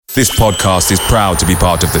This podcast is proud to be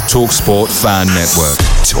part of the TalkSport Fan Network.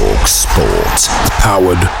 TalkSport.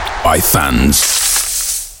 Powered by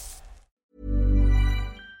fans.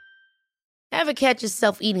 Ever catch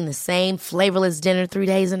yourself eating the same flavorless dinner 3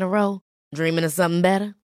 days in a row? Dreaming of something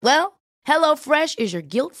better? Well, HelloFresh is your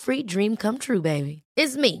guilt-free dream come true, baby.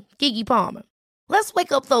 It's me, Keke Palmer. Let's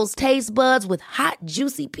wake up those taste buds with hot,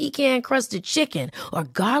 juicy pecan-crusted chicken or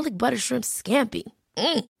garlic butter shrimp scampi.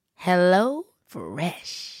 Hello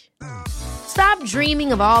Fresh. Stop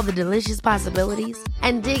dreaming of all the delicious possibilities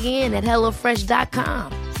and dig in at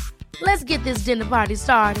HelloFresh.com. Let's get this dinner party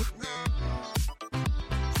started.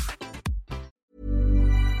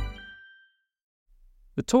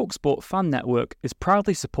 The TalkSport Fan Network is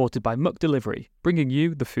proudly supported by McDelivery, bringing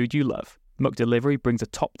you the food you love. McDelivery brings a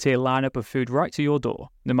top-tier lineup of food right to your door.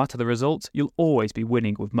 No matter the result, you'll always be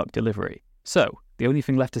winning with McDelivery. So, the only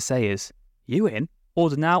thing left to say is, you in?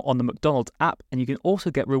 Order now on the McDonald's app, and you can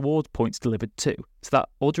also get reward points delivered too. So that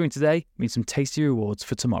ordering today means some tasty rewards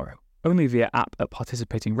for tomorrow. Only via app at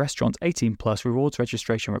participating restaurants. 18 plus. Rewards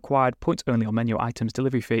registration required. Points only on menu items.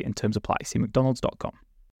 Delivery fee and terms apply. See mcdonalds.com.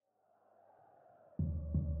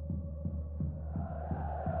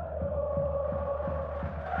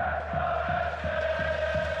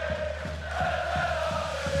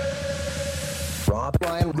 Rob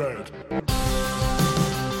Ryan Red.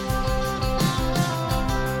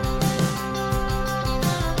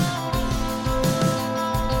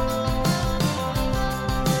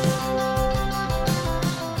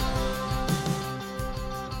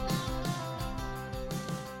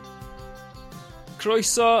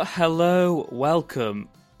 Croeso, hello, welcome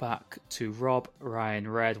back to Rob Ryan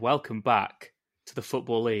Red. Welcome back to the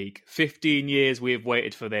Football League. 15 years we have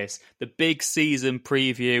waited for this. The big season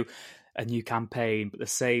preview, a new campaign, but the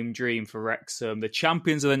same dream for Wrexham. The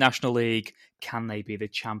champions of the National League, can they be the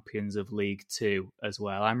champions of League Two as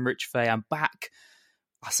well? I'm Rich Fay, I'm back,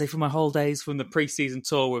 I say, for my holidays from the pre-season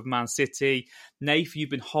tour with Man City. Nath,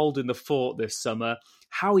 you've been holding the fort this summer.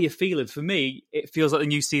 How are you feeling? For me, it feels like the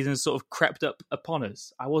new season has sort of crept up upon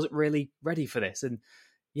us. I wasn't really ready for this. And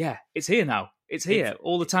yeah, it's here now. It's here.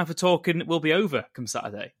 All the time for talking will be over come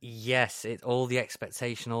Saturday. Yes, it's all the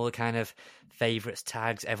expectation, all the kind of favourites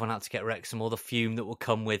tags, everyone out to get Wrexham, all the fume that will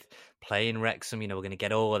come with playing Wrexham. You know, we're going to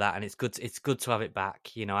get all of that, and it's good. It's good to have it back.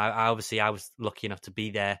 You know, I was lucky enough to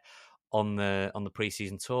be there on the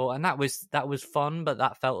pre-season tour, and that was fun, but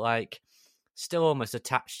that felt like still almost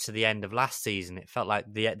attached to the end of last season. It felt like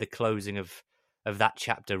the closing of that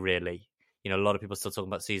chapter, really. You know, a lot of people still talking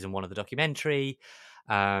about season 1 of the documentary.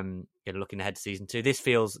 You know, looking ahead to season 2. This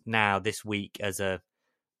feels now, this week, as a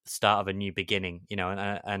start of a new beginning. You know,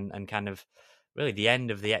 and kind of really the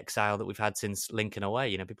end of the exile that we've had since Lincoln away.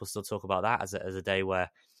 You know, people still talk about that as a day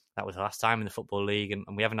where that was the last time in the Football League, and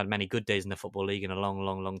we haven't had many good days in the Football League in a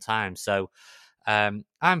long time. So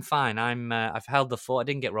I'm fine. I've held the fort. I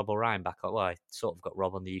didn't get Rob O'Ryan back. Well, I sort of got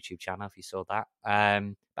Rob on the YouTube channel, if you saw that.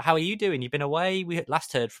 But how are you doing? You've been away. We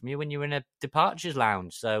last heard from you when you were in a departures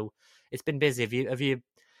lounge, so it's been busy. Have you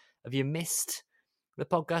missed the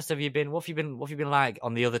podcast? What have you been like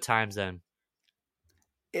on the other time zone?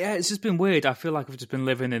 Yeah, it's just been weird. I feel like I've just been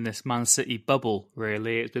living in this Man City bubble,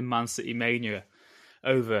 really. It's been Man City mania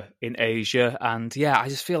over in Asia, and yeah, I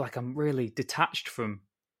just feel like I'm really detached from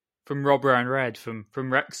Rob Ryan Red, from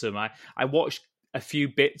Wrexham. I watched a few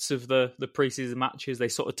bits of the pre-season matches. They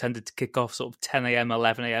sort of tended to kick off sort of 10 a.m,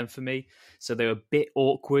 11 a.m. for me, so they were a bit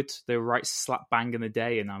awkward. They were right slap bang in the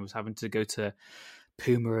day, and I was having to go to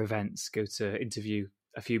Puma events, go to interview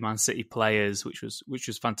a few Man City players, which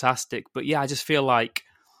was fantastic. But yeah, I just feel like,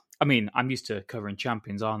 I mean, I'm used to covering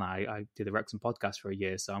champions, aren't I? I did the Wrexham podcast for a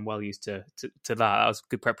year, so I'm well used to that. That was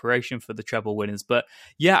good preparation for the treble winners. But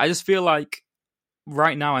yeah, I just feel like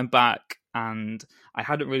right now I'm back, and I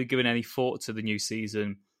hadn't really given any thought to the new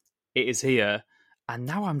season. It is here, and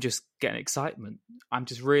now I'm just getting excitement. I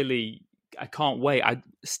can't wait. I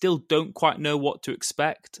still don't quite know what to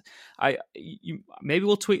expect. Maybe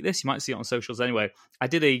we'll tweet this. You might see it on socials anyway. I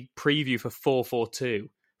did a preview for 4-4-2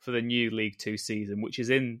 for the new League Two season, which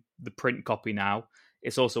is in the print copy now.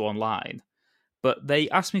 It's also online. But they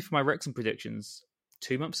asked me for my Wrexham predictions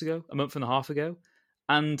 2 months ago, a month and a half ago,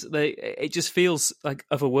 and it just feels like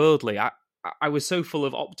otherworldly. I was so full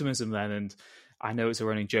of optimism then, and I know it's a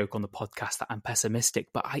running joke on the podcast that I'm pessimistic,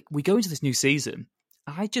 but we go into this new season,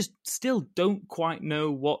 I just still don't quite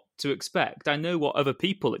know what to expect. I know what other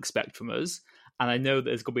people expect from us, and I know that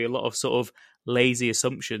there's going to be a lot of sort of lazy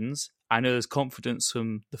assumptions. I know there's confidence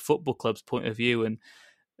from the football club's point of view, and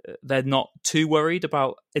they're not too worried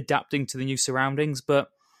about adapting to the new surroundings, but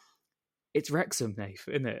it's Wrexham, Nath,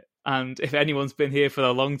 isn't it? And if anyone's been here for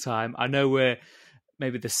a long time, I know we're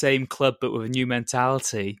maybe the same club but with a new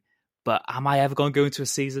mentality. But am I ever going to go into a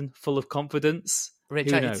season full of confidence? Rich,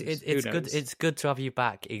 Who it's, knows? it's good. It's good to have you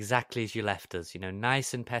back exactly as you left us.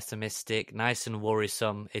 Nice and pessimistic, nice and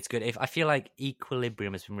worrisome. It's good. If I feel like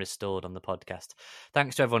equilibrium has been restored on the podcast,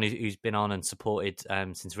 thanks to everyone who's been on and supported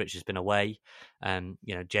since Rich has been away.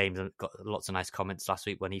 James got lots of nice comments last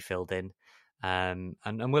week when he filled in, and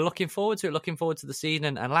we're looking forward to it. Looking forward to the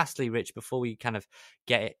season. And lastly, Rich, before we kind of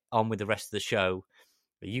get it on with the rest of the show,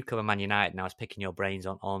 you cover Man United, and I was picking your brains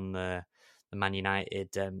on the Man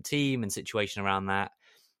United team and situation around that.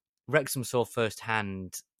 Wrexham saw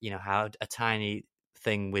firsthand, how a tiny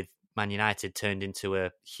thing with Man United turned into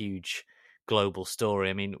a huge global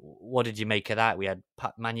story. I mean, what did you make of that? We had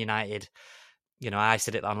Man United, I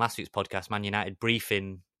said it on last week's podcast, Man United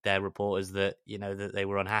briefing their reporters that, that they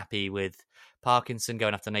were unhappy with Parkinson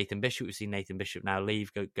going after Nathan Bishop. We've seen Nathan Bishop now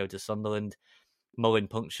leave, go to Sunderland. Mullin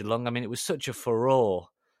punctured lung. I mean, it was such a furore.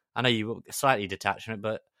 I know you were slightly detached from it,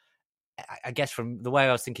 but I guess from the way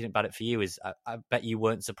I was thinking about it for you is I bet you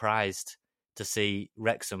weren't surprised to see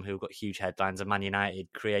Wrexham, who got huge headlines, and Man United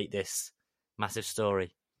create this massive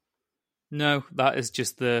story. No, that is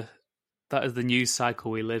the news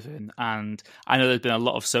cycle we live in. And I know there's been a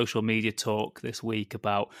lot of social media talk this week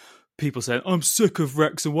about people saying, I'm sick of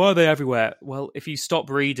Wrexham, why are they everywhere? Well, if you stop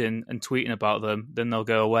reading and tweeting about them, then they'll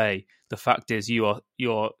go away. The fact is you're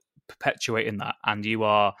perpetuating that, and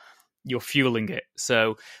you're fueling it.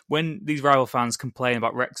 So when these rival fans complain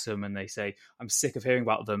about Wrexham and they say, I'm sick of hearing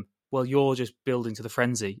about them, well, you're just building to the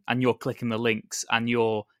frenzy, and you're clicking the links, and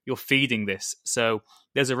you're feeding this. So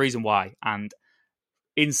there's a reason why. And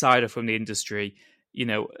insider from the industry,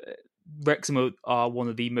 Wrexham are one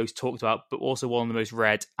of the most talked about, but also one of the most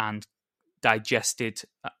read and digested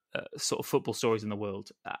sort of football stories in the world.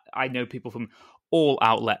 I know people from all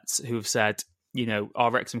outlets who have said,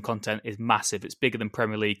 our Wrexham content is massive. It's bigger than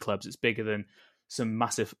Premier League clubs. It's bigger than some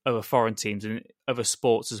massive other foreign teams and other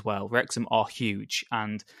sports as well. Wrexham are huge.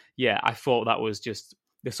 And yeah, I thought that was just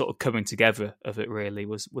the sort of coming together of it really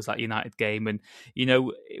was that United game. And,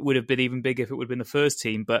 it would have been even bigger if it would have been the first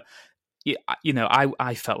team. But,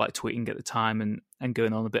 I felt like tweeting at the time and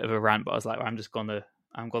going on a bit of a rant, but I was like, I'm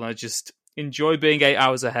going to just enjoy being 8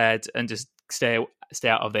 hours ahead and just stay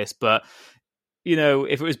out of this. But,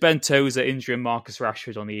 if it was Ben Tozer injuring Marcus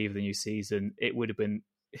Rashford on the eve of the new season, it would have been,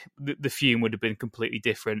 the fume would have been completely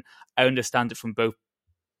different. I understand it from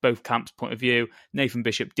both camps' point of view. Nathan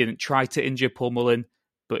Bishop didn't try to injure Paul Mullin,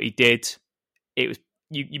 but he did. It was,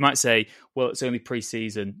 you might say, well, it's only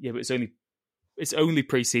pre-season. Yeah, but it's only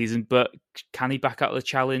pre-season, but can he back out of the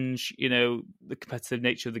challenge? The competitive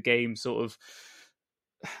nature of the game sort of,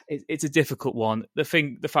 it's a difficult one. The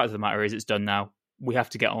fact of the matter is it's done now. We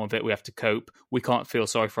have to get on with it. We have to cope. We can't feel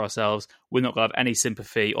sorry for ourselves. We're not going to have any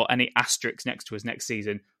sympathy or any asterisks next to us next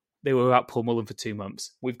season. They were without Paul Mullin for 2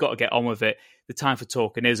 months. We've got to get on with it. The time for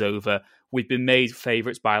talking is over. We've been made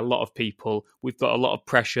favourites by a lot of people. We've got a lot of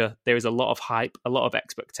pressure. There is a lot of hype, a lot of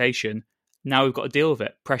expectation. Now we've got to deal with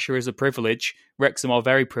it. Pressure is a privilege. Wrexham are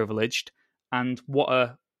very privileged. And what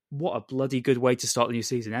a bloody good way to start the new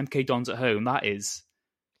season. MK Dons at home, that's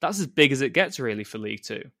as big as it gets really for League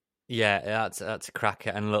Two. Yeah, that's a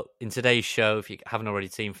cracker. And look, in today's show, if you haven't already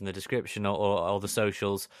seen from the description or the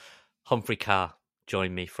socials, Humphrey Carr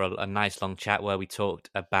joined me for a nice long chat where we talked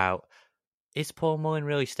about, is Paul Mullin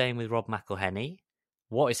really staying with Rob McElhenney?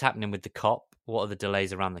 What is happening with the Kop? What are the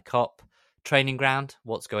delays around the Kop? Training ground,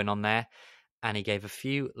 what's going on there? And he gave a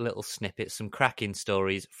few little snippets, some cracking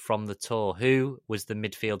stories from the tour. Who was the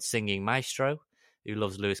midfield singing maestro? Who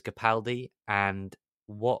loves Lewis Capaldi? And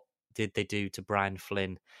what did they do to Brian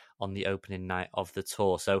Flynn on the opening night of the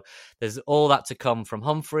tour? So there's all that to come from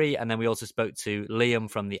Humphrey. And then we also spoke to Liam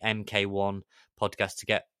from the MK1 podcast to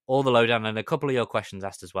get all the lowdown and a couple of your questions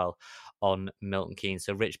asked as well on Milton Keynes.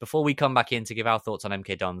 So Rich, before we come back in to give our thoughts on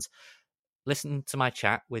MK Dons, listen to my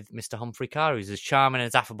chat with Mr. Humphrey Carr, who's as charming and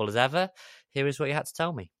as affable as ever. Here is what he had to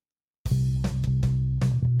tell me.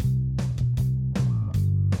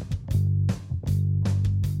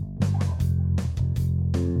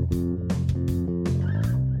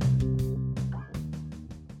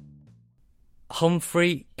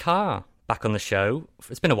 Humphrey Carr back on the show.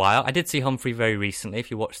 It's been a while. I did see Humphrey very recently. If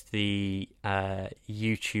you watched the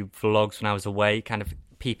YouTube vlogs when I was away, kind of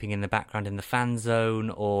peeping in the background in the fan zone,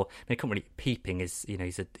 or I can't really peeping. Is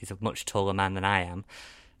he's a much taller man than I am.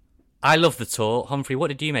 I love the tour. Humphrey, what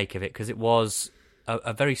did you make of it? Because it was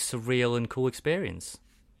a very surreal and cool experience.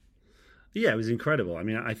 Yeah, it was incredible. I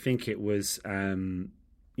mean, I think it was, as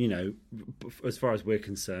far as we're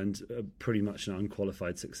concerned, pretty much an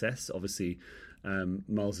unqualified success. Obviously,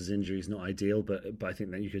 Miles's injury is not ideal, but I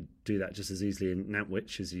think that you could do that just as easily in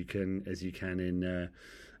Nantwich as you can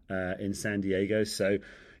in San Diego. So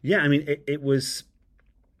yeah, I mean it was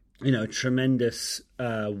a tremendous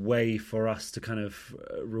way for us to kind of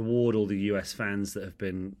reward all the US fans that have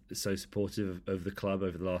been so supportive of the club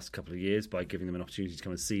over the last couple of years by giving them an opportunity to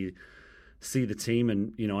come and see the team.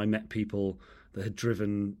 And I met people that had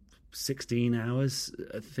driven 16 hours,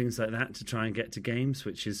 things like that, to try and get to games,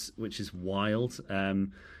 which is wild.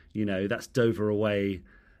 That's Dover away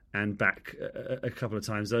and back a couple of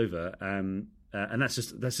times over, and that's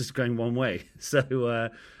just going one way. So.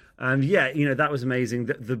 That was amazing.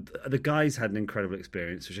 The guys had an incredible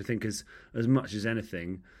experience, which I think is, as much as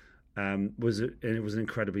anything, was an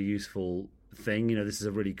incredibly useful thing. This is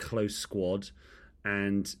a really close squad,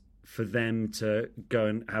 and for them to go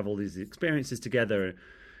and have all these experiences together,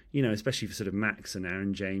 especially for sort of Max and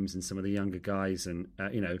Aaron James and some of the younger guys, and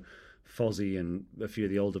Fozzie and a few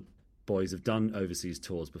of the older boys have done overseas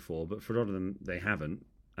tours before, but for a lot of them they haven't,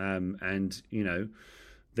 and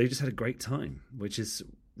they just had a great time, which is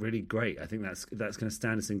really great. I think that's going to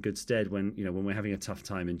stand us in good stead when we're having a tough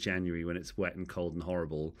time in January, when it's wet and cold and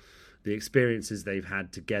horrible. The experiences they've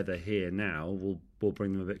had together here now will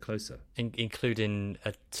bring them a bit closer, including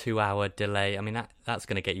a 2-hour delay. I mean that's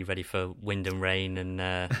going to get you ready for wind and rain and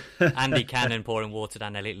Andy Cannon pouring water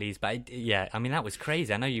down Elliot Lee's. But that was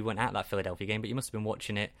crazy. I know you weren't at that Philadelphia game, but you must have been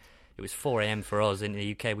watching it. It was 4 a.m. for us in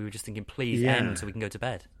the UK. We were just thinking, please end so we can go to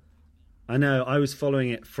bed. I know. I was following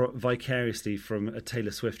it vicariously from a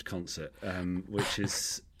Taylor Swift concert, which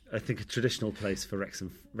is, I think, a traditional place for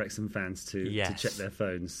Wrexham fans to check their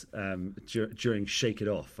phones during Shake It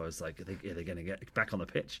Off. I was like, are they going to get back on the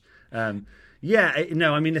pitch? Listen,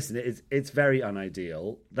 it's very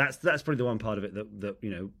unideal. That's probably the one part of it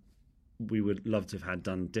that we would love to have had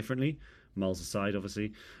done differently. Miles aside,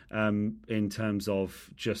 obviously, in terms of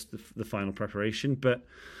just the final preparation, but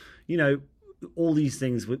all these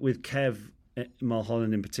things with Kev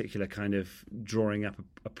Mulholland in particular, kind of drawing up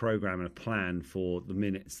a program and a plan for the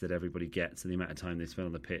minutes that everybody gets and the amount of time they spend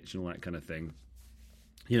on the pitch and all that kind of thing.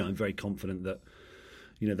 I'm very confident that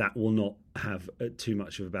that will not have too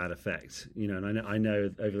much of a bad effect. And I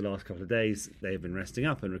know over the last couple of days they have been resting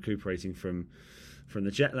up and recuperating from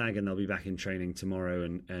the jet lag, and they'll be back in training tomorrow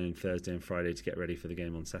and Thursday and Friday to get ready for the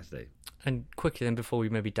game on Saturday. And quickly then, before we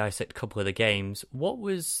maybe dissect a couple of the games, what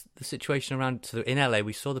was the situation around? So in LA,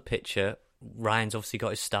 we saw the picture. Ryan's obviously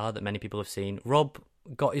got his star that many people have seen. Rob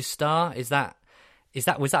got his star. Was that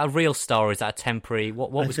a real star, or is that a temporary?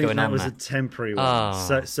 What was going on? That was there? A temporary one.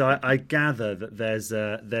 Oh. So I gather that there's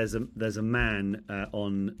a man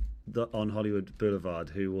on Hollywood Boulevard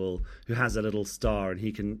who has a little star, and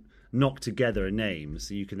he can knock together a name,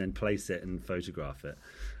 so you can then place it and photograph it.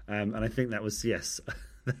 And I think that was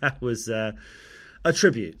that was a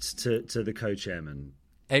tribute to the co-chairman.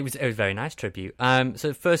 It was a very nice tribute.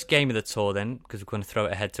 So first game of the tour then, because we're going to throw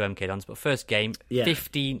it ahead to MK Dons, but first game,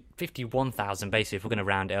 51,000 basically, if we're going to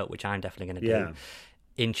round it up, which I'm definitely going to do,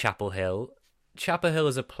 in Chapel Hill. Chapel Hill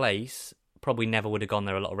as a place, probably never would have gone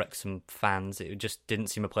there, a lot of Wrexham fans. It just didn't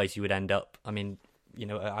seem a place you would end up. I mean,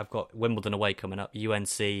 I've got Wimbledon away coming up.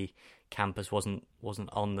 UNC campus wasn't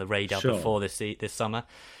on the radar before this summer.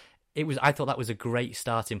 I thought that was a great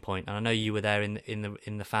starting point, and I know you were there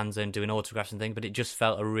in the fan zone doing autographs and things, but it just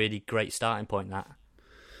felt a really great starting point. That.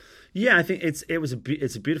 Yeah, I think it's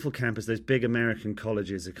a beautiful campus. Those big American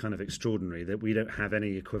colleges are kind of extraordinary. That we don't have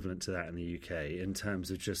any equivalent to that in the UK in terms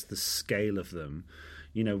of just the scale of them.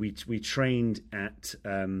 We trained at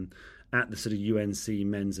the sort of UNC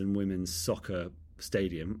men's and women's soccer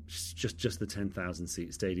stadium, just the 10,000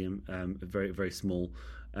 seat stadium, very very small,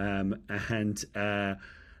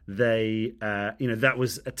 They, that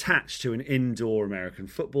was attached to an indoor American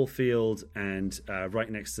football field, and right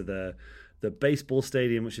next to the baseball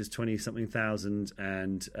stadium, which is 20-something thousand,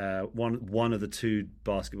 and one of the two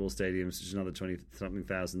basketball stadiums, which is another 20-something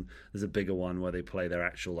thousand. There's a bigger one where they play their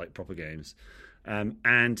actual proper games,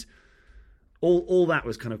 and all that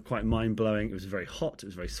was kind of quite mind blowing. It was very hot. It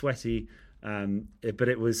was very sweaty, but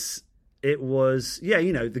it was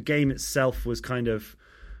the game itself was kind of.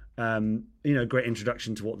 Great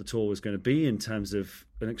introduction to what the tour was going to be in terms of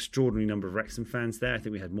an extraordinary number of Wrexham fans there. I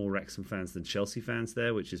think we had more Wrexham fans than Chelsea fans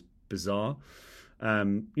there, which is bizarre.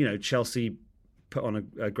 Chelsea put on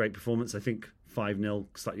a great performance. I think 5-0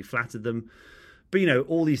 slightly flattered them. But,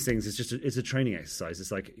 all these things, it's a training exercise.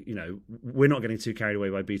 It's like, we're not getting too carried away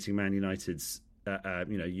by beating Man United's,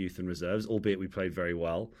 youth and reserves, albeit we played very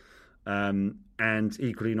well. And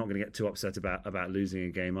equally not going to get too upset about losing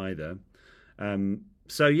a game either.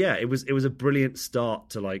 So yeah, it was a brilliant start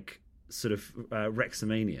to sort of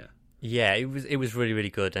Wrexhamania. Yeah, it was really, really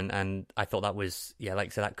good, and I thought that was, yeah, like I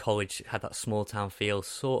said, that college had that small town feel,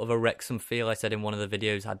 sort of a Wrexham feel. I said in one of the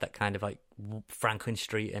videos, had that kind of like Franklin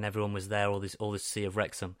Street, and everyone was there, all this sea of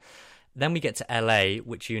Wrexham. Then we get to LA,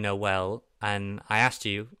 which you know well, and I asked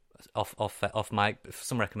you off mic for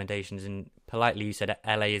some recommendations, and politely you said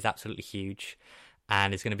LA is absolutely huge,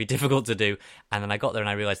 and it's going to be difficult to do. And then I got there and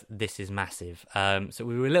I realised this is massive. So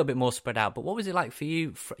we were a little bit more spread out. But what was it like for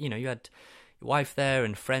you? You know, you had your wife there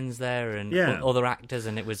and friends there and other actors,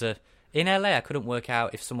 and it was in LA. I couldn't work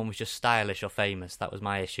out if someone was just stylish or famous. That was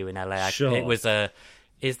my issue in LA. Sure. It was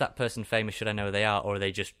is that person famous? Should I know who they are, or do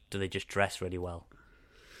they just dress really well?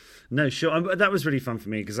 No, sure. That was really fun for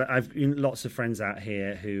me because I've lots of friends out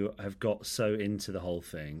here who have got so into the whole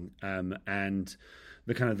thing, and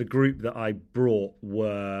the group that I brought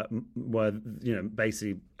were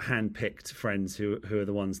basically hand-picked friends who are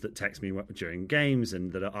the ones that text me during games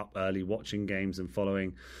and that are up early watching games and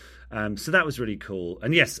following. So that was really cool.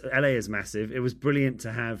 And yes, LA is massive. It was brilliant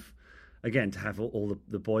to have all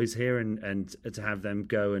the boys here and to have them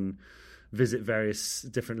go and visit various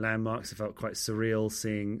different landmarks. It felt quite surreal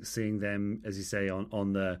seeing them, as you say,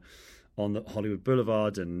 on the Hollywood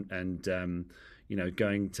Boulevard and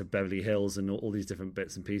going to Beverly Hills and all these different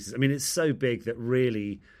bits and pieces. I mean, it's so big that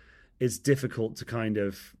really it's difficult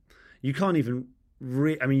to you can't even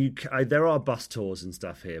there are bus tours and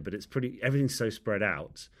stuff here, but everything's so spread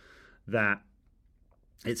out that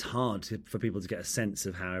it's hard for people to get a sense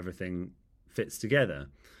of how everything fits together.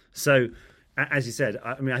 So, as you said,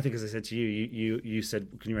 I think as I said to you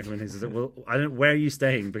said, can you recommend things? I said, well, I don't. Where are you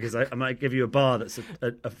staying? Because I might give you a bar that's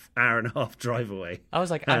an hour and a half drive away. I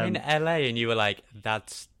was like, I'm in LA, and you were like,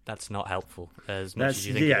 that's not helpful as much as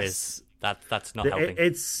you think it is. That's not helping.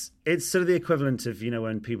 It's sort of the equivalent of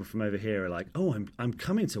when people from over here are like, oh, I'm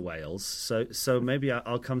coming to Wales, so maybe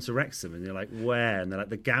I'll come to Wrexham, and you're like, where? And they're like,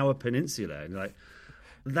 the Gower Peninsula, and you're like,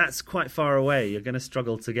 that's quite far away. You're going to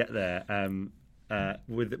struggle to get there.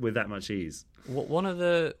 With that much ease. One of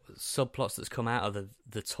the subplots that's come out of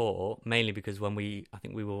the tour, mainly because I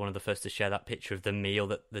think we were one of the first to share that picture of the meal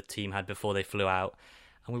that the team had before they flew out,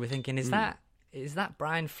 and we were thinking, is that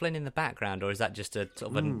Brian Flynn in the background, or is that just a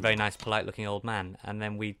sort of a very nice, polite-looking old man? And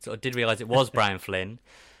then we sort of did realise it was Brian Flynn,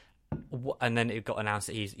 and then it got announced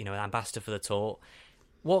that he's an ambassador for the tour.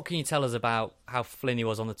 What can you tell us about how Flynn he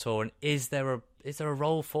was on the tour, and is there a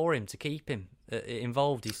role for him to keep him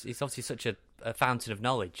involved? He's obviously such a fountain of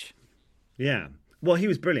knowledge. Yeah. Well, he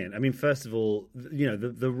was brilliant. I mean, first of all,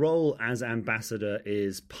 the role as ambassador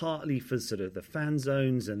is partly for sort of the fan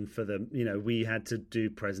zones and for we had to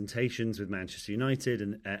do presentations with Manchester United,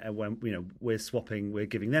 and when we're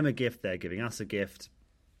giving them a gift, they're giving us a gift.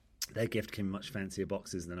 Their gift came in much fancier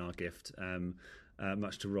boxes than our gift.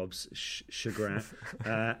 Much to Rob's chagrin,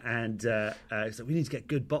 so we need to get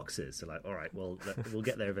good boxes. So like, all right, well, we'll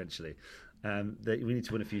get there eventually. We need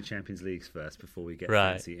to win a few Champions Leagues first before we get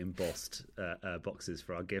fancy embossed boxes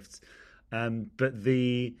for our gifts. And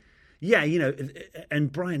Brian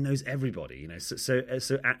knows everybody. So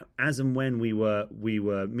as and when we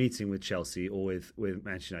were meeting with Chelsea or with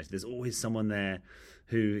Manchester United, there's always someone there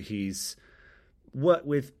who he's worked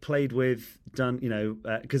with, played with, done,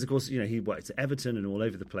 because of course, he worked at Everton and all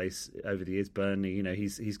over the place over the years, Burnley,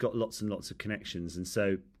 he's got lots and lots of connections. And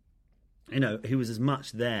so, he was as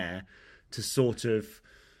much there to sort of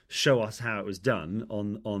show us how it was done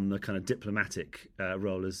on the kind of diplomatic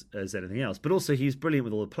role as anything else. But also he's brilliant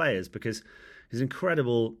with all the players because his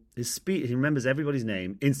speed, he remembers everybody's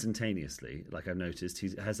name instantaneously, like I've noticed.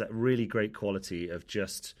 He has that really great quality of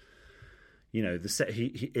just, the set.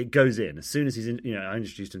 It goes in as soon as he's in. I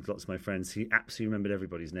introduced him to lots of my friends. He absolutely remembered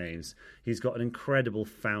everybody's names. He's got an incredible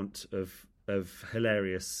fount of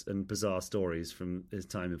hilarious and bizarre stories from his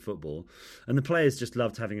time in football, and the players just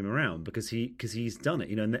loved having him around because he's done it.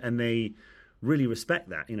 And they really respect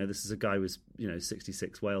that. This is a guy with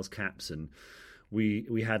 66 Wales caps, and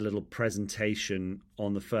we had a little presentation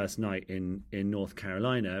on the first night in North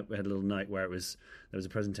Carolina. We had a little night where there was a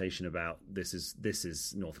presentation about this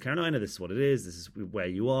is North Carolina, this is what it is, this is where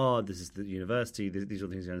you are, this is the university, these are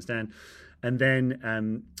the things you understand. And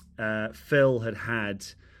then Phil had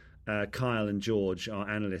Kyle and George, our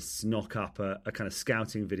analysts, knock up a kind of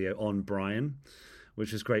scouting video on Brian,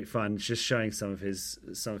 which was great fun, just showing some of his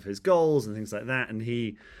goals and things like that. And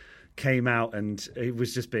he came out and he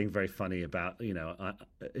was just being very funny about,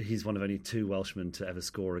 he's one of only 2 Welshmen to ever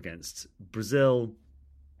score against Brazil,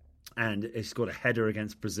 and he scored a header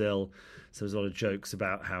against Brazil. So there's a lot of jokes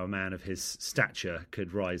about how a man of his stature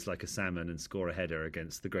could rise like a salmon and score a header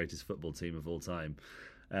against the greatest football team of all time.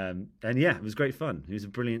 And yeah, it was great fun. He was a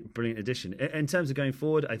brilliant addition. In terms of going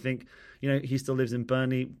forward, I think, he still lives in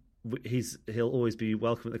Burnley. he'll always be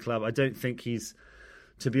welcome at the club. I don't think he's,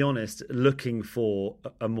 to be honest, looking for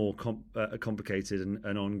a more complicated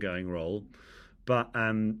and ongoing role. But,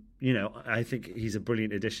 I think he's a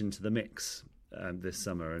brilliant addition to the mix this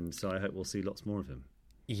summer, and so I hope we'll see lots more of him.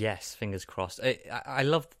 Yes, fingers crossed. I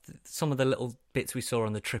loved some of the little bits we saw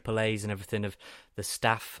on the Triple A's and everything of the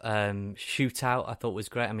staff shootout. I thought was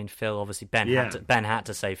great. I mean, Phil, obviously, Ben had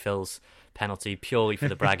to say Phil's penalty purely for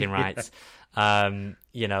the bragging rights. And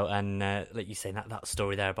like you say, that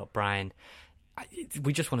story there about Brian,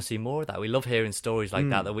 we just want to see more of that. We love hearing stories like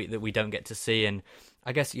that we don't get to see. And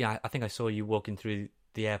I guess, I think I saw you walking through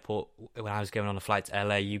the airport when I was going on a flight to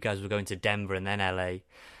LA. You guys were going to Denver and then LA.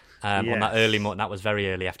 On that early morning, that was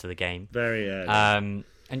very early after the game. Very early.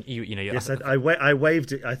 And yes, I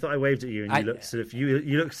waved it. I thought I waved at you, and you looked sort of you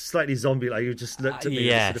looked slightly zombie-like. You just looked at me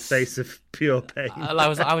with a sort of face of pure pain. I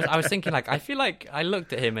was thinking, like, I feel like I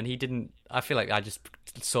looked at him and he didn't. I feel like I just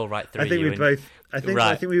saw right through you. I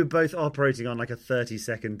think we were both operating on like a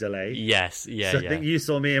 30-second delay. Yes, yeah. So I think you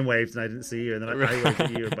saw me and waved, and I didn't see you, and then I waved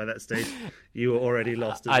at you, and by that stage, you were already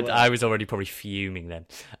lost as well. I was already probably fuming then.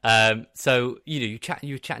 So you were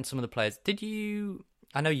chatting to some of the players. Did you?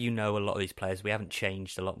 I know you know a lot of these players. We haven't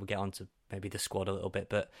changed a lot. We'll get on to maybe the squad a little bit.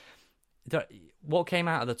 But what came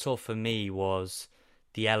out of the tour for me was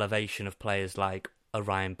the elevation of players like a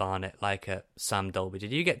Ryan Barnett, like a Sam Dolby.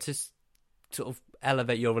 Did you get to sort of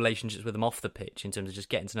elevate your relationships with them off the pitch in terms of just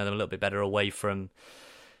getting to know them a little bit better away from,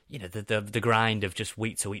 the grind of just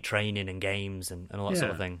week-to-week training and games and all that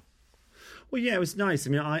sort of thing? Well, yeah, it was nice. I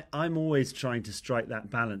mean, I'm always trying to strike that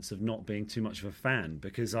balance of not being too much of a fan,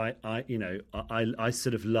 because I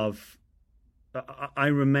sort of love.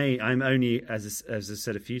 I'm only, as I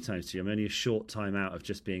said a few times to you, I'm only a short time out of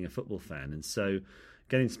just being a football fan, and so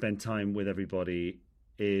getting to spend time with everybody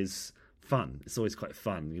is fun. It's always quite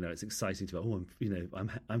fun. It's exciting to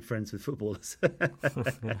I'm friends with footballers.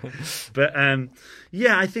 But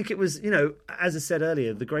I think it was, as I said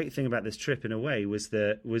earlier, the great thing about this trip in a way was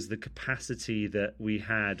the capacity that we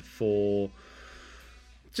had for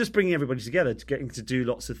just bringing everybody together, getting to do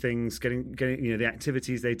lots of things, getting the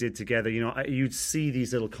activities they did together. You'd see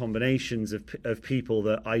these little combinations of people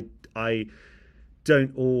that I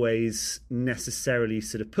don't always necessarily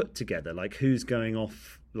sort of put together, like who's going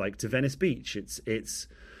off like to Venice Beach. It's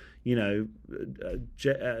Jacob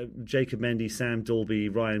Mendy, Sam Dolby,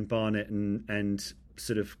 Ryan Barnett, and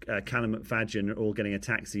sort of Callum McFadden are all getting a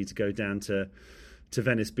taxi to go down to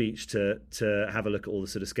Venice Beach to have a look at all the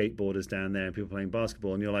sort of skateboarders down there and people playing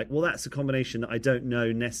basketball. And you're like, well, that's a combination that I don't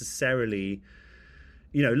know necessarily.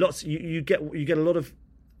 Lots you get a lot of.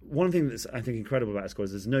 One thing that's, I think, incredible about a squad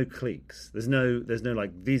is there's no cliques. There's no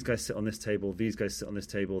like, these guys sit on this table, these guys sit on this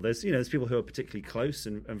table. There's people who are particularly close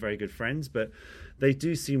and very good friends, but they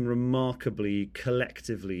do seem remarkably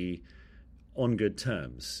collectively on good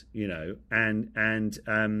terms,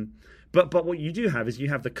 but what you do have is you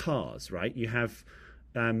have the cars, right? You have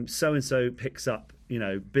so and so picks up,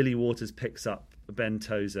 Billy Waters picks up Ben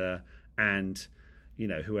Tozer and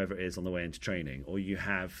whoever it is on the way into training, or you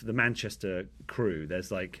have the Manchester crew. There's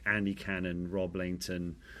like Andy Cannon, Rob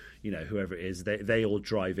Langton, whoever it is. They all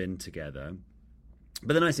drive in together.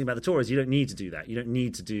 But the nice thing about the tour is you don't need to do that. You don't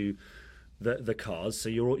need to do the cars. So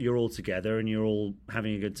you're all together and you're all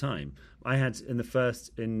having a good time. I had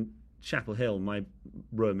in Chapel Hill, my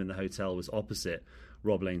room in the hotel was opposite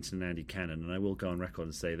Rob Langton and Andy Cannon, and I will go on record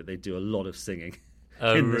and say that they do a lot of singing.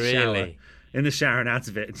 Oh, in the really? shower. In the shower and out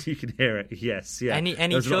of it, you can hear it. Yes, yeah.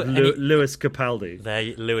 Lewis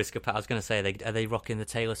Capaldi. Lewis Capaldi. I was going to say, are they rocking the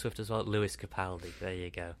Taylor Swift as well? Lewis Capaldi. There you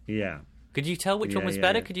go. Yeah. Could you tell which one was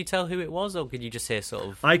better? Yeah. Could you tell who it was, or could you just hear sort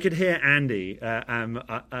of? I could hear Andy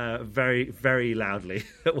very, very loudly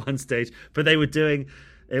at one stage, but they were doing.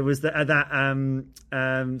 It was I can't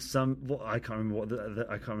remember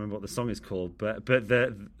what the song is called, but for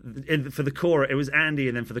the chorus it was Andy,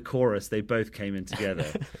 and then for the chorus they both came in together.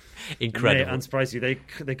 Incredible. Unsurprisingly,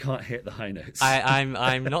 they can't hit the high notes.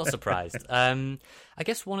 I'm not surprised. I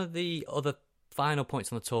guess one of the other final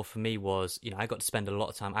points on the tour for me was, I got to spend a lot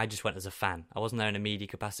of time. I just went as a fan. I wasn't there in a media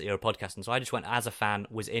capacity or a podcast, and so I just went as a fan,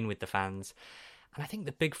 was in with the fans, and I think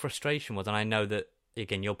the big frustration was, and I know that.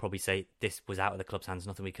 Again, you'll probably say this was out of the club's hands,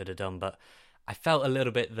 nothing we could have done, but I felt a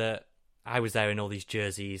little bit that I was there in all these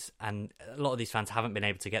jerseys, and a lot of these fans haven't been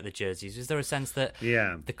able to get the jerseys. Is there a sense that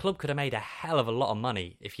the club could have made a hell of a lot of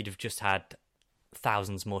money if you'd have just had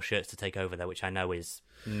thousands more shirts to take over there, which I know is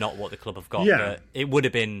not what the club have got, but it would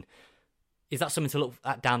have been... Is that something to look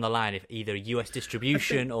at down the line, if either US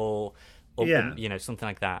distribution or something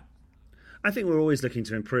like that? I think we're always looking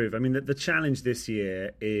to improve. I mean, the challenge this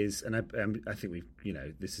year is, and I think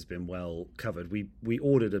this has been well covered. We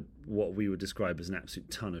ordered what we would describe as an absolute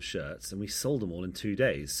ton of shirts, and we sold them all in 2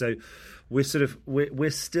 days. So we're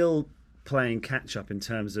still playing catch up in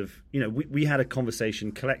terms of, we had a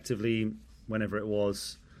conversation collectively whenever it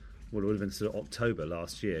was. Well, it would have been sort of October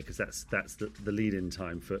last year, because that's the lead-in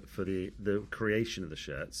time for the creation of the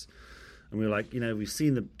shirts. And we were like, we've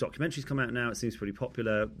seen the documentaries come out now. It seems pretty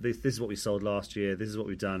popular. This is what we sold last year. This is what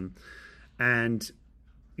we've done. And,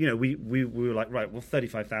 we were like, right, well,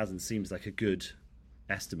 35,000 seems like a good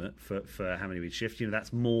estimate for how many we'd shift.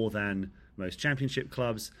 That's more than most championship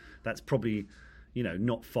clubs. That's probably,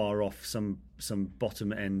 not far off some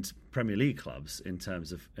bottom end Premier League clubs in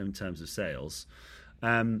terms of sales.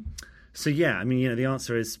 So yeah, I mean, the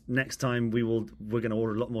answer is next time we're going to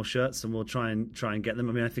order a lot more shirts, and we'll try and get them.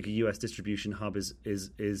 I mean, I think a US distribution hub is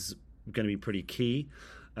going to be pretty key.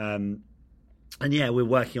 And yeah, we're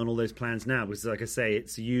working on all those plans now, because like I say,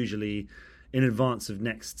 it's usually in advance of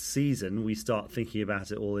next season we start thinking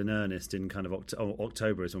about it all in earnest. In kind of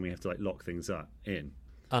October is when we have to lock things up in.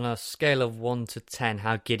 On a scale of 1 to 10,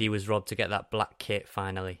 how giddy was Rob to get that black kit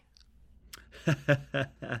finally?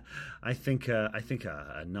 I think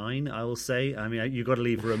a 9. I will say. I mean, you've got to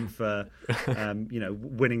leave room for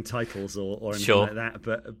winning titles or anything like that.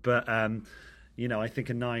 But I think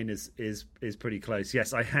a 9 is pretty close.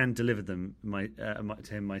 Yes, I hand delivered them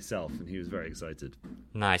to him myself, and he was very excited.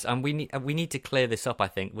 Nice, and we need to clear this up. I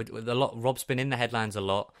think with a lot. Rob's been in the headlines a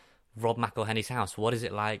lot. Rob McElhenney's house. What is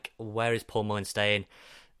it like? Where is Paul Mullin staying?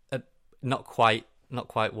 Not quite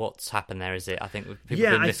what's happened there, is it? I think people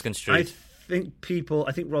have been misconstrued.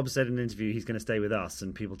 I think Rob said in an interview he's going to stay with us,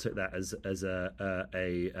 and people took that as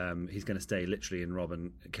he's going to stay literally in Rob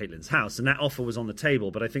and Caitlin's house, and that offer was on the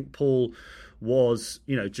table. But I think Paul was,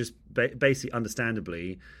 just basically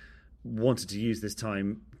understandably wanted to use this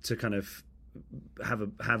time to kind of have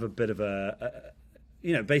a bit of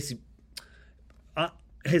basically.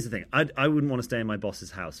 Here's the thing: I wouldn't want to stay in my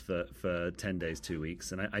boss's house for 10 days, 2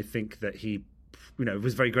 weeks, and I think that he,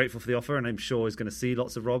 was very grateful for the offer, and I'm sure he's going to see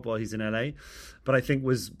lots of Rob while he's in LA. But I think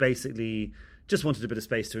was basically just wanted a bit of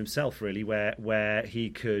space to himself, really, where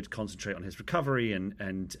he could concentrate on his recovery and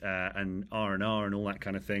R&R and all that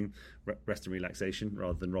kind of thing, rest and relaxation,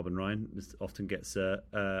 rather than Rob and Ryan. This often gets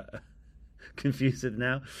confused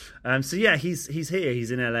now. So yeah, he's here.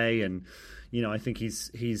 He's in LA, and I think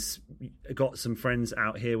he's got some friends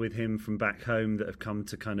out here with him from back home that have come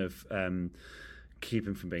to kind of keep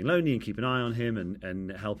him from being lonely and keep an eye on him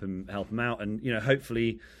and help him out. And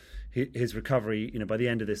hopefully his recovery, by the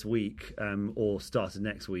end of this week or start of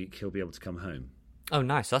next week, he'll be able to come home. Oh,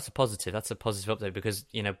 nice. That's a positive. That's a positive update, because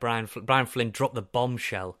Brian Flynn dropped the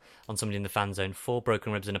bombshell on somebody in the fan zone: 4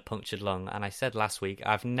 broken ribs and a punctured lung. And I said last week,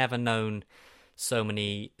 I've never known so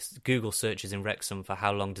many Google searches in Wrexham for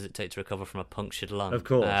how long does it take to recover from a punctured lung. Of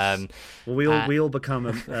course. Well, we all become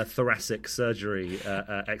a thoracic surgery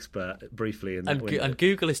expert briefly. And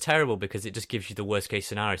Google is terrible because it just gives you the worst case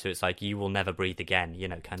scenario. So it's like, you will never breathe again. Your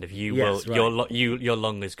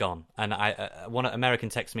lung is gone. And one American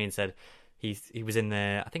texted me and said he was in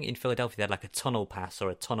I think in Philadelphia they had like a tunnel pass or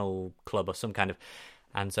a tunnel club or some kind of.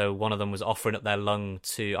 And so one of them was offering up their lung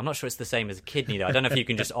to. I'm not sure it's the same as a kidney though. I don't know if you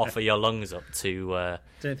can just offer your lungs up to. I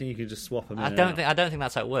don't think you can just swap them. I don't think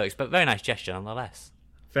that's how it works. But very nice gesture nonetheless.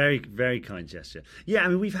 Very, very kind gesture. Yeah, I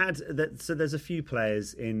mean, we've had that. So there's a few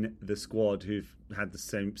players in the squad who've had the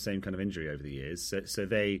same kind of injury over the years. So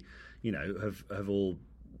they, have all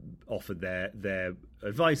offered their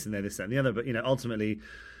advice and their this, that, and the other. But ultimately,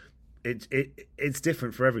 it's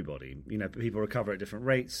different for everybody. People recover at different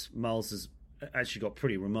rates. Miles has actually got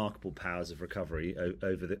pretty remarkable powers of recovery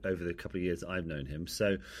over the couple of years that I've known him.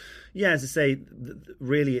 So, yeah, as I say,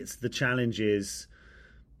 really, it's the challenge is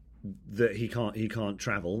that he can't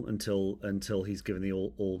travel until he's given the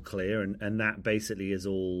all clear, and that basically is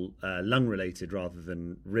all lung related rather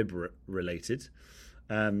than rib related.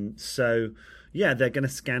 So, yeah, they're going to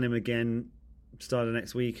scan him again start of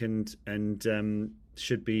next week, and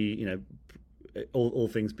should be all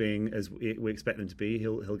things being as we expect them to be,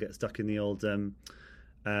 he'll get stuck in the old plane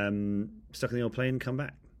and come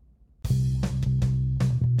back.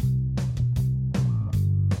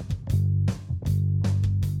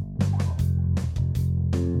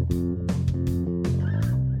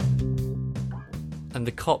 And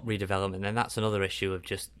the COP redevelopment, then that's another issue of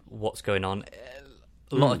just what's going on.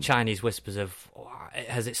 A lot of Chinese whispers of,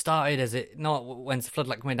 has it started? Has it not? When's the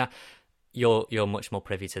floodlight coming down? You're much more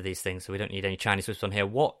privy to these things, so we don't need any Chinese whispers on here.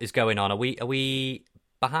 What is going on? Are we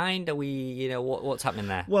behind? Are we, what's happening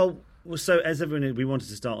there? Well, Well, so as everyone knew, we wanted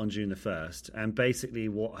to start on June the 1st, and basically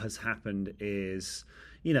what has happened is,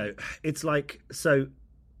 it's like, so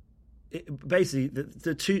basically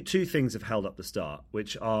the two things have held up the start,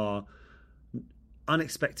 which are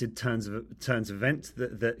unexpected turns of events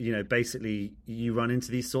that basically you run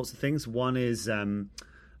into these sorts of things. One is so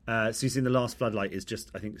you've seen the last floodlight is just,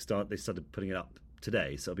 I think they started putting it up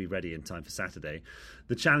today, so it'll be ready in time for Saturday.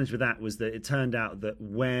 The challenge with that was that it turned out that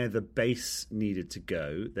where the base needed to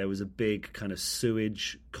go, there was a big kind of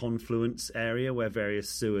sewage confluence area where various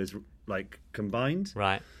sewers combined.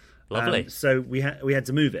 Right, lovely. So we had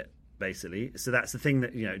to move it, basically. So that's the thing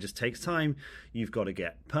that it just takes time. You've got to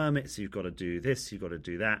get permits, you've got to do this, you've got to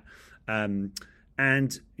do that,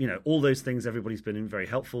 and all those things. Everybody's been very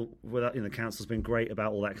helpful with that. The council's been great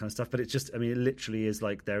about all that kind of stuff. But it's just, it literally is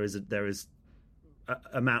like there is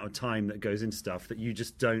amount of time that goes into stuff that you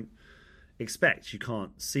just don't expect. You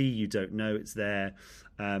can't see, you don't know it's there,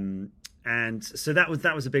 and so that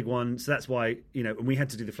was a big one. So that's why we had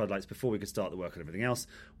to do the floodlights before we could start the work and everything else.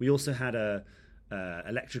 We also had a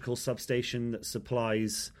electrical substation that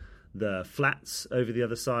supplies the flats over the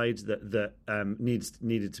other side that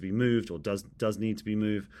needed to be moved, or does need to be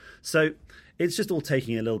moved. So it's just all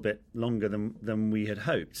taking a little bit longer than we had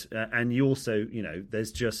hoped. And you also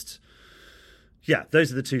there's just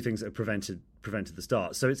those are the two things that have prevented the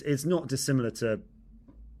start. So it's not dissimilar to,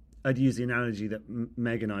 I'd use the analogy that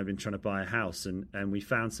Meg and I have been trying to buy a house, and we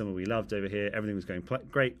found somewhere we loved over here. Everything was going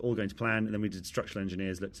great, all going to plan, and then we did structural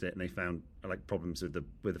engineers, looked at it, and they found problems with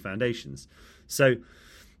the foundations. So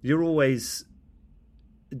you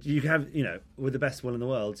have with the best will in the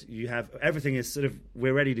world, you have everything is sort of,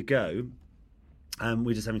 we're ready to go, and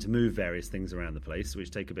we're just having to move various things around the place, which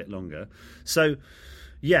take a bit longer. So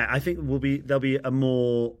yeah, I think there'll be a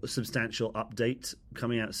more substantial update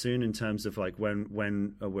coming out soon in terms of when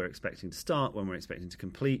we're expecting to start, when we're expecting to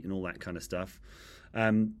complete, and all that kind of stuff.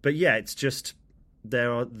 But yeah, it's just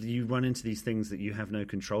you run into these things that you have no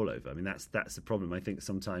control over. That's the problem. I think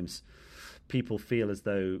sometimes people feel as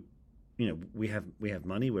though we have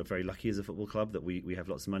money. We're very lucky as a football club that we have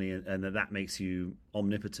lots of money, and that makes you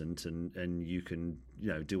omnipotent and you can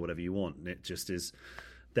do whatever you want. And it just is.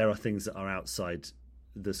 There are things that are outside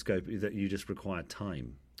the scope that you just require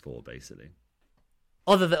time for, basically.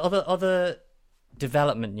 Other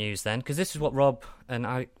development news then, because this is what Rob and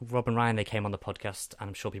Ryan, they came on the podcast, and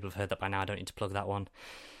I'm sure people have heard that by now. I don't need to plug that one.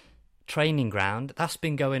 Training ground, that's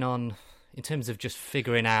been going on in terms of just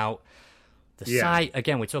figuring out the site.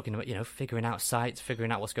 Again, we're talking about figuring out sites,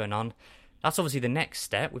 figuring out what's going on. That's obviously the next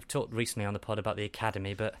step. We've talked recently on the pod about the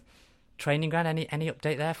academy, but training ground, any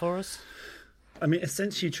update there for us?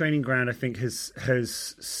 Essentially, training ground, I think, has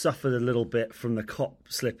suffered a little bit from the COP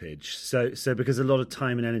slippage. So because a lot of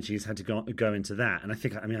time and energy has had to go into that, and I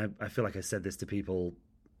think, I feel like I said this to people.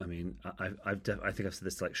 I think I've said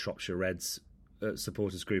this to Shropshire Reds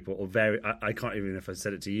supporters group, or I can't even know if I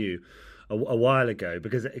said it to you a while ago,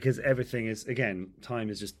 because everything is, again, time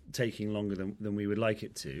is just taking longer than we would like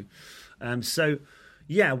it to. So.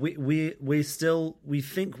 Yeah, we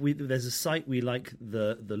think there's a site we like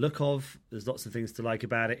the look of. There's lots of things to like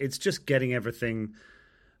about it. It's just getting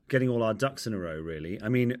all our ducks in a row, really.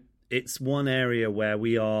 It's one area where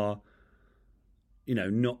we are,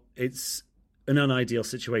 it's an unideal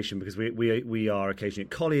situation, because we are occasionally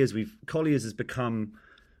at Colliers. Colliers has become,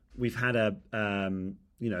 we've had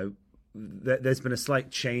there's been a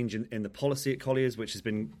slight change in the policy at Colliers, which has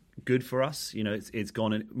been good for us. It's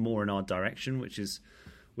gone more in our direction, which is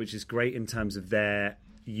great in terms of their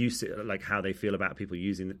use, how they feel about people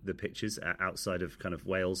using the pitches outside of kind of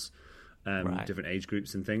Wales, right. Different age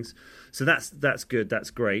groups and things. So that's good,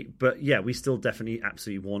 that's great. But yeah, we still definitely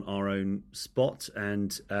absolutely want our own spot.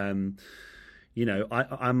 And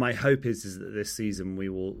my hope is that this season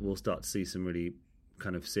we'll start to see some really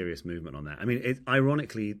kind of serious movement on that.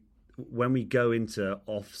 Ironically, when we go into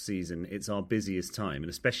off season, it's our busiest time, and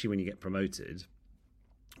especially when you get promoted,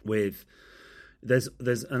 there's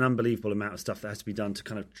an unbelievable amount of stuff that has to be done to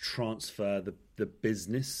kind of transfer the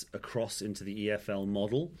business across into the EFL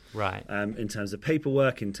model, right? In terms of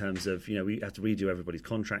paperwork, in terms of we have to redo everybody's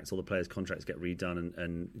contracts, all the players' contracts get redone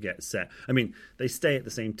and get set. They stay at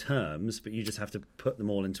the same terms, but you just have to put them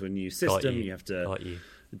all into a new system. You have to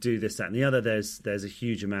do this, that, and the other. There's a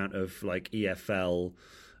huge amount of EFL.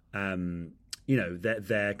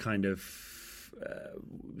 Their kind of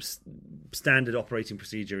standard operating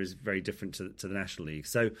procedure is very different to the National League.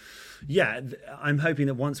 So, yeah, I'm hoping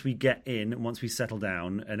that once we get in, once we settle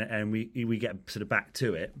down, and we get sort of back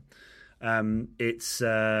to it,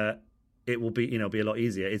 it will be a lot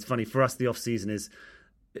easier. It's funny for us. The off season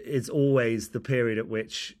is always the period at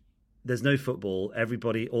which there's no football.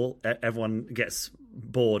 Everyone gets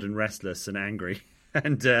bored and restless and angry.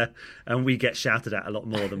 And we get shouted at a lot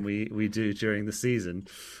more than we do during the season.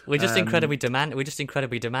 We're just incredibly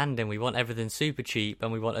demanding. We want everything super cheap,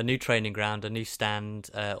 and we want a new training ground, a new stand,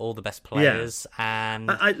 all the best players. Yeah.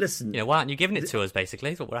 And listen, why aren't you giving it to us?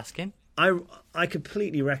 Basically, is what we're asking. I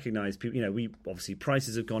completely recognise people. We obviously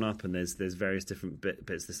prices have gone up, and there's various different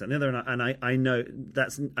bits this and the other. And I know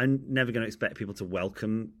I'm never going to expect people to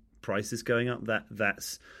welcome prices going up.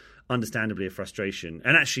 That's understandably a frustration.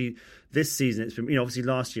 And actually this season it's been, obviously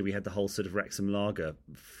last year we had the whole sort of Wrexham lager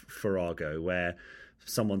farrago where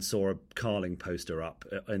someone saw a Carling poster up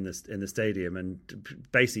in the stadium and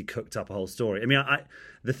basically cooked up a whole story. I mean,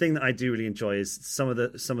 the thing that I do really enjoy is some of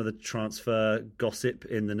the transfer gossip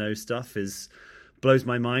in the know stuff blows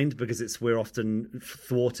my mind, because we're often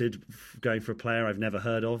thwarted going for a player I've never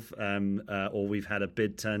heard of, or we've had a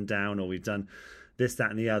bid turned down, or we've done this, that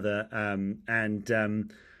and the other,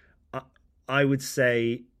 I would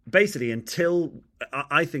say basically until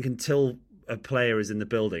a player is in the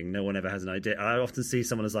building, no one ever has an idea. I often see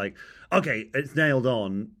someone as like, okay, it's nailed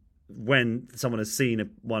on when someone has seen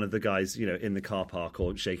one of the guys, in the car park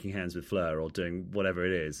or shaking hands with Fleur or doing whatever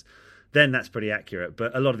it is. Then that's pretty accurate.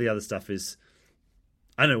 But a lot of the other stuff is,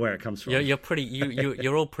 I don't know where it comes from. You're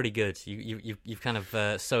all pretty good. You've kind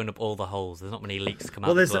of sewn up all the holes. There's not many leaks come out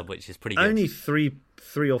of the club, which is pretty good. Only three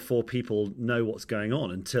or four people know what's going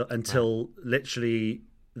on until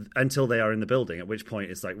they are in the building. At which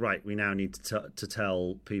point it's like, right, we now need to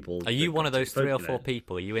tell people. Are you one of those 3 or 4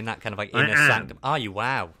 people? Are you in that kind of like inner sanctum? Are you?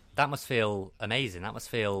 Wow, that must feel amazing. That must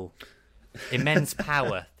feel immense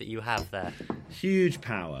power that you have there. Huge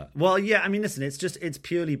power. Well, yeah, I mean, listen, it's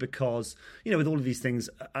purely because, with all of these things,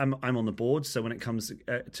 I'm on the board. So when it comes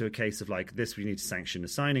to a case of like this, we need to sanction a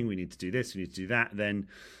signing, we need to do this, we need to do that, then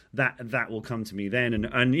that will come to me then.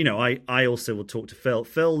 And I also will talk to Phil.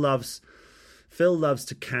 Phil loves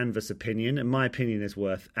to canvass opinion, and my opinion is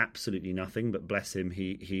worth absolutely nothing, but bless him,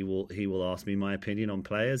 he will ask me my opinion on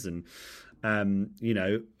players, and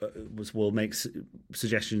will make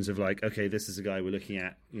suggestions of like, okay, this is a guy we're looking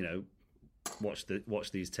at,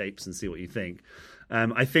 watch these tapes and see what you think.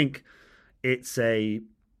 I think it's a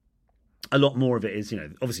lot more of it is,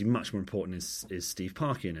 obviously much more important is Steve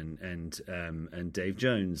Parkin and Dave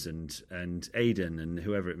Jones and Aidan and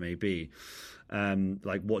whoever it may be.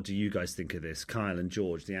 Like, what do you guys think of this? Kyle and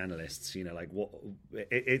George, the analysts,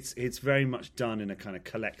 it's very much done in a kind of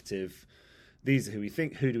collective. These are who we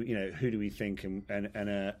think. Who do we think, and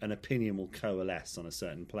an opinion will coalesce on a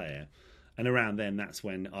certain player, and around then that's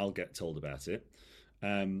when I'll get told about it.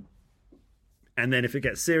 And then if it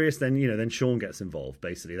gets serious, then Sean gets involved.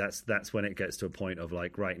 Basically, that's when it gets to a point of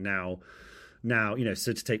like, right now,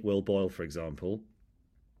 so to take Will Boyle for example,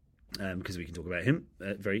 because we can talk about him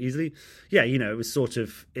very easily. Yeah,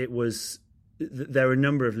 it was. There were a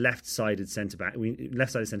number of left-sided centre-back.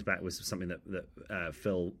 Left-sided centre-back was something that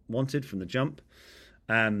Phil wanted from the jump.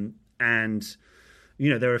 And,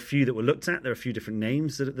 there are a few that were looked at. There are a few different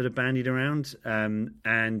names that are bandied around.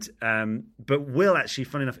 But Will actually,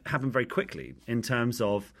 funny enough, happened very quickly in terms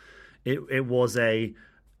of it was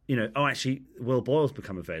actually, Will Boyle's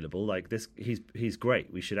become available. Like this, he's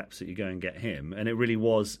great. We should absolutely go and get him. And it really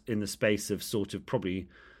was in the space of sort of probably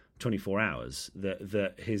 24 hours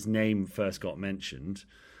that his name first got mentioned,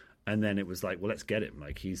 and then it was like, well, let's get him.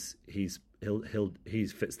 Like he fits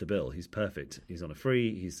the bill. He's perfect. He's on a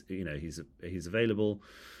free. He's available.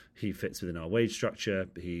 He fits within our wage structure.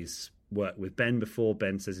 He's worked with Ben before.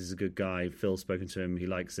 Ben says he's a good guy. Phil's spoken to him. He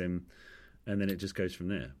likes him, and then it just goes from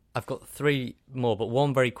there. I've got 3 more, but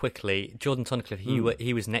one very quickly. Jordan Tunnicliffe,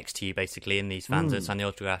 he was next to you basically in these fans that signed the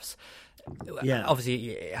autographs. Yeah,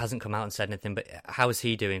 obviously it hasn't come out and said anything, but how is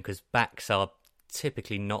he doing? Because backs are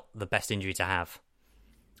typically not the best injury to have.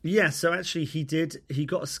 Yeah, so actually he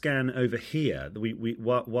got a scan over here.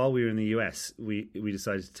 While we were in the US, we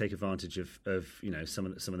decided to take advantage of some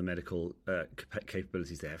of the medical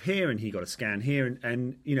capabilities they have here, and he got a scan here,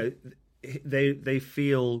 and they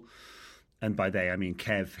feel, and by they I mean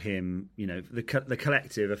Kev, him, the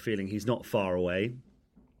collective are feeling he's not far away,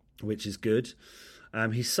 which is good.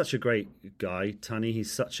 He's such a great guy, Tunny. He's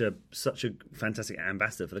such a fantastic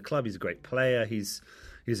ambassador for the club. He's a great player. He's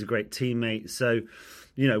a great teammate. So,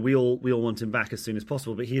 we all want him back as soon as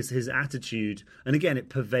possible. But his attitude, and again, it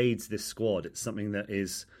pervades this squad. It's something that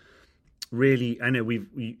is really. I know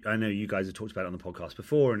you guys have talked about it on the podcast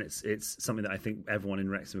before, and it's something that I think everyone in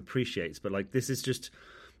Wrexham appreciates. But like, this is just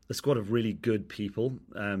a squad of really good people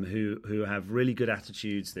who have really good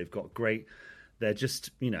attitudes. They've got great. They're just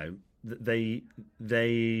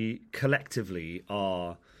They collectively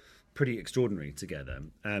are pretty extraordinary together.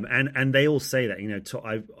 And they all say that,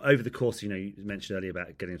 over the course, you mentioned earlier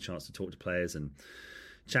about getting a chance to talk to players and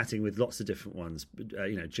chatting with lots of different ones.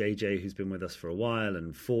 JJ, who's been with us for a while,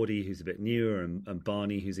 and Fordy, who's a bit newer, and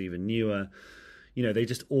Barney, who's even newer. They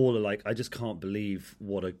just all are like, I just can't believe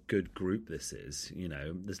what a good group this is.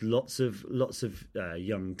 There's lots of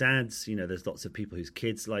young dads. There's lots of people whose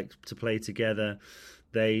kids like to play together.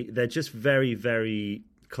 They're just very, very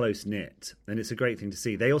close knit, and it's a great thing to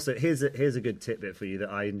see. They also here's a good tidbit for you that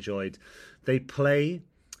I enjoyed. They play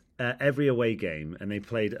every away game, and they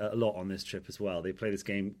played a lot on this trip as well. They play this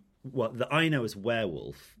game that I know as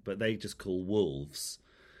Werewolf, but they just call Wolves.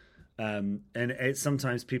 And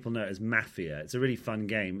sometimes people know it as Mafia. It's a really fun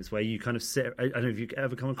game. It's where you kind of sit. I don't know if you've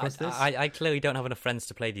ever come across this. I clearly don't have enough friends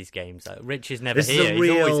to play these games. Rich is never this here.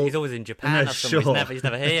 Is he's always in Japan. No, sure. He's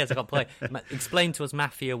never here, so I can't play. Explain to us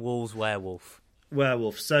Mafia, Wolves, Werewolf.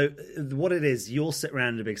 Werewolf. So what it is, you all sit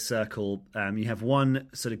around in a big circle. You have one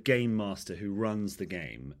sort of game master who runs the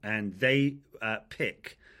game, and they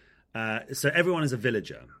pick. So everyone is a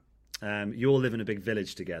villager. You all live in a big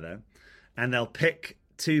village together, and they'll pick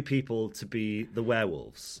 2 people to be the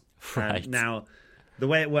werewolves. Right. Now, the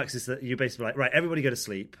way it works is that you basically like, right, everybody go to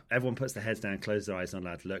sleep. Everyone puts their heads down, close their eyes, not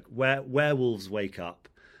allowed to look. Werewolves wake up.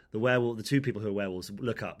 The 2 people who are werewolves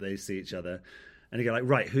look up. They see each other, and they go like,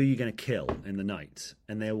 right, who are you going to kill in the night?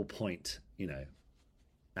 And they all point,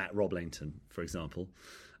 at Rob Langton, for example.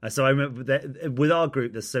 So I remember that with our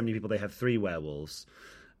group, there's so many people. They have 3 werewolves,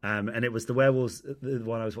 and it was the werewolves. The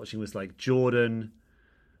one I was watching was like Jordan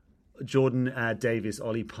Davies,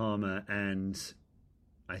 Ollie Palmer, and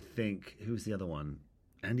I think, who's the other one?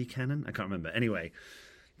 Andy Cannon? I can't remember. Anyway,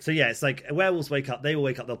 so yeah, it's like werewolves wake up. They all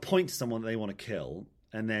wake up. They'll point to someone that they want to kill,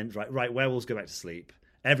 and then right, werewolves go back to sleep.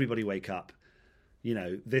 Everybody wake up.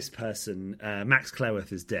 This person, Max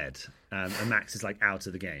Cleworth, is dead, and Max is like out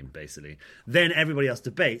of the game, basically. Then everybody else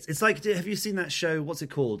debates. It's like, have you seen that show? What's it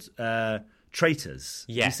called? Traitors.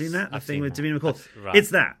 Yes, have you seen that? The I've thing seen with that. Davina McCall. Right. It's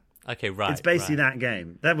that. Okay, right. It's basically right. that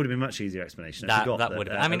game. That would have been a much easier explanation. That would have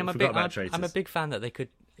been. I mean, I'm a big fan that they could.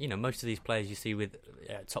 Most of these players you see with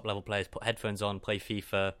top level players put headphones on, play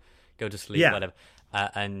FIFA, go to sleep, whatever.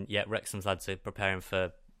 And yet Wrexham's lads are preparing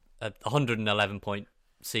for a 111-point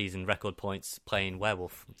season, record points, playing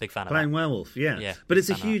Werewolf. Big fan of playing Werewolf. Yeah. But it's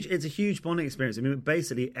a huge bonding experience. I mean,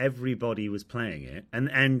 basically everybody was playing it,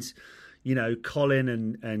 and Colin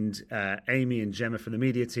and Amy and Gemma from the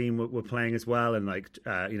media team were playing as well, and like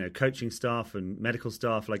coaching staff and medical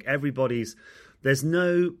staff. Like everybody's, there's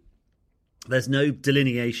no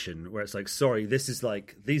delineation where it's like, sorry, this is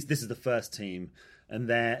the first team, and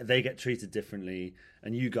they get treated differently,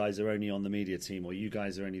 and you guys are only on the media team, or you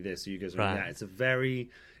guys are only this, or you guys are only that.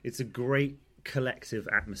 It's a great collective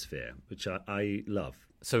atmosphere, which I love.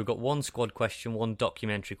 So we've got one squad question, one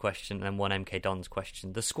documentary question, and one MK Dons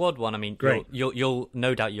question. The squad one, I mean, great. You'll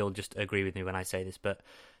no doubt you'll just agree with me when I say this, but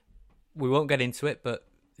we won't get into it. But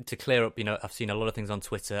to clear up, I've seen a lot of things on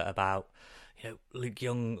Twitter about, Luke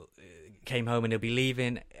Young came home and he'll be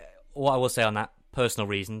leaving. What I will say on that, personal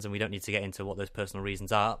reasons, and we don't need to get into what those personal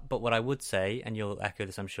reasons are. But what I would say, and you'll echo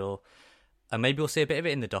this, I'm sure, and maybe we'll see a bit of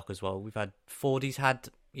it in the doc as well. We've had Fordy's had,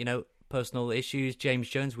 personal issues. James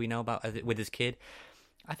Jones, we know about with his kid.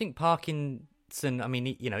 I think Parkinson, I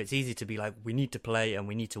mean, it's easy to be like, we need to play and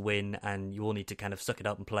we need to win and you all need to kind of suck it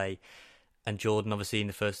up and play. And Jordan, obviously, in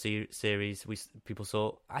the first series, people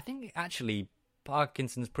saw, I think actually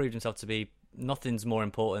Parkinson's proved himself to be nothing's more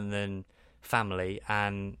important than family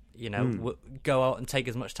and, go out and take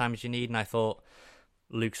as much time as you need. And I thought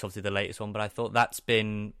Luke's obviously the latest one, but I thought that's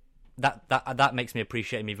been... That makes me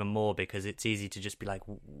appreciate him even more because it's easy to just be like,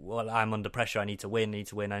 well, I'm under pressure, I need to win,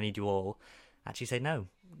 I need you all. Actually say, no,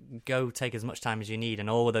 go take as much time as you need.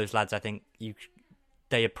 And all of those lads, I think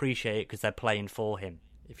they appreciate it because they're playing for him,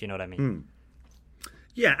 if you know what I mean.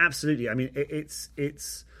 Yeah, absolutely. I mean, it's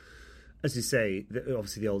as you say,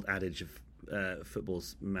 obviously the old adage of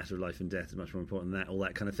football's a matter of life and death is much more important than that, all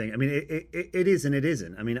that kind of thing. I mean, it is and it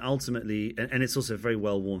isn't. I mean, ultimately, and it's also a very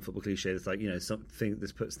well-worn football cliche. It's like, something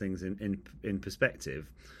this puts things in perspective.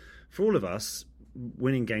 For all of us,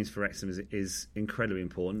 winning games for Wrexham is incredibly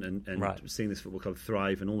important, and right. Seeing this football club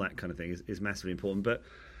thrive and all that kind of thing is massively important. But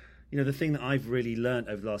the thing that I've really learnt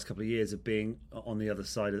over the last couple of years of being on the other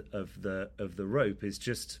side of the rope is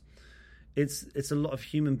just it's a lot of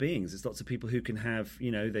human beings. It's lots of people who can have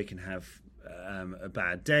they can have a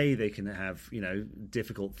bad day, they can have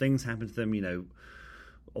difficult things happen to them.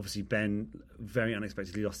 Obviously Ben very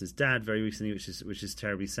unexpectedly lost his dad very recently, which is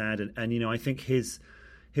terribly sad, and I think his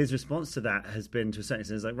his response to that has been, to a certain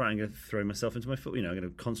extent, is like, right, I'm going to throw myself into my foot. I'm going to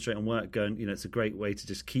concentrate on work. Go and, it's a great way to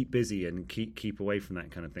just keep busy and keep away from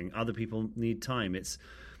that kind of thing. Other people need time. It's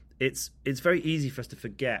very easy for us to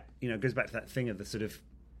forget. It goes back to that thing of the sort of,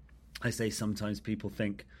 I say sometimes people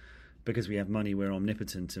think because we have money we're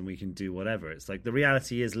omnipotent and we can do whatever. It's like the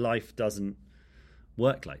reality is life doesn't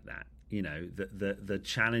work like that. The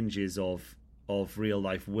challenges of real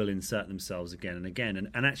life will insert themselves again and again.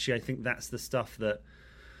 And actually, I think that's the stuff that,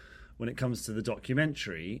 when it comes to the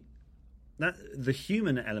documentary, that the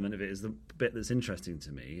human element of it is the bit that's interesting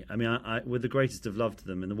to me. I mean, I with the greatest of love to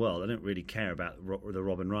them in the world, I don't really care about the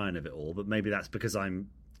Rob and Ryan of it all, but maybe that's because I'm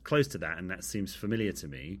close to that and that seems familiar to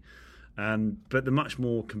me. But the much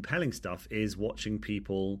more compelling stuff is watching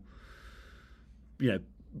people,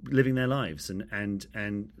 living their lives and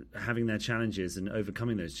having their challenges and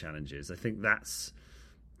overcoming those challenges. I think that's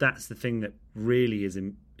the thing that really is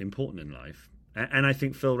important in life. And I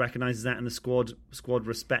think Phil recognises that, and the squad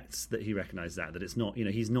respects that he recognises that it's not,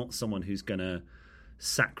 he's not someone who's going to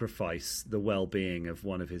sacrifice the well-being of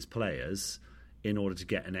one of his players in order to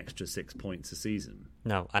get an extra 6 points a season.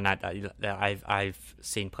 No, and I've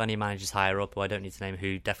seen plenty of managers higher up, who I don't need to name,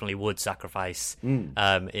 who definitely would sacrifice in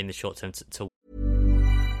the short term to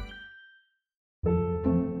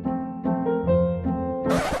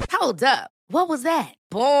Hold up. What was that?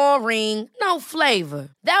 Boring. No flavor.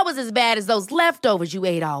 That was as bad as those leftovers you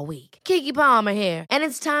ate all week. Keke Palmer here, and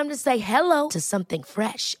it's time to say hello to something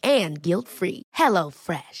fresh and guilt-free. Hello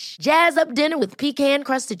Fresh. Jazz up dinner with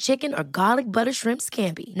pecan-crusted chicken or garlic butter shrimp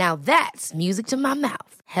scampi. Now that's music to my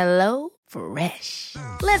mouth. Hello Fresh.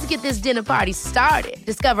 Let's get this dinner party started.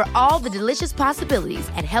 Discover all the delicious possibilities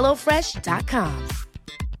at hellofresh.com.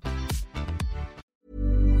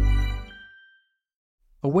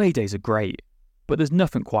 Away days are great, but there's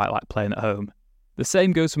nothing quite like playing at home. The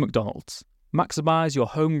same goes for McDonald's. Maximise your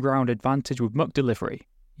home ground advantage with McDelivery.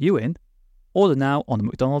 You in? Order now on the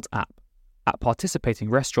McDonald's app. At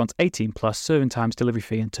participating restaurants, 18 plus, serving times, delivery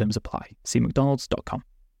fee and terms apply. See mcdonalds.com.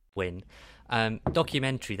 Win.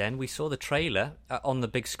 Documentary then, we saw the trailer on the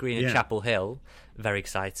big screen at Chapel Hill. Very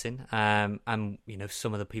exciting. And,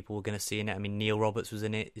 some of the people we're going to see in it. I mean, Neil Roberts was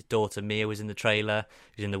in it. His daughter Mia was in the trailer.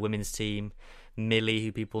 He was in the women's team. Millie,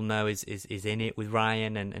 who people know, is in it with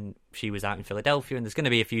Ryan, and she was out in Philadelphia, and there's going to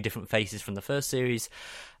be a few different faces from the first series.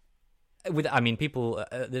 People,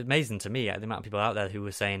 amazing to me, the amount of people out there who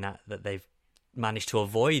were saying that they've managed to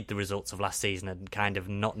avoid the results of last season and kind of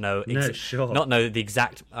not know the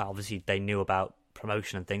exact. Obviously, they knew about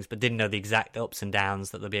promotion and things, but didn't know the exact ups and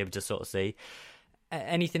downs that they'll be able to sort of see.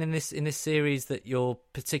 Anything in this series that you're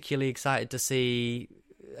particularly excited to see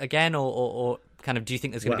again, or kind of, do you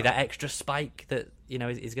think there's going to be that extra spike that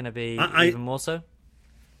is going to be even more so?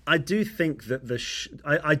 I do think that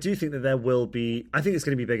I do think that there will be. I think it's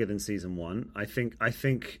going to be bigger than season one. I think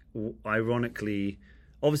ironically,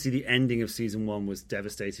 obviously the ending of season one was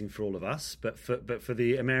devastating for all of us, but for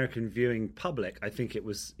the American viewing public, I think it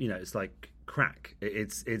was, it's like crack.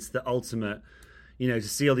 It's the ultimate, to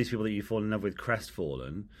see all these people that you fall in love with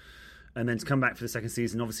crestfallen. And then to come back for the second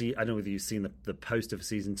season, obviously, I don't know whether you've seen the poster for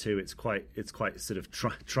season 2. It's quite sort of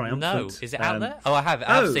triumphant. No, is it out there? Oh, I have.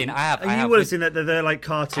 I've seen. You would have seen that they're like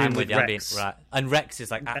cartoons with Rex. Right, and Rex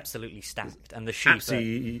is like absolutely stacked, and the sheep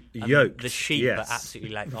absolutely yoked. The sheep are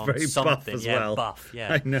absolutely like on very something. Buff as well. Buff.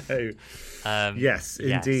 Yeah, I know. Yes,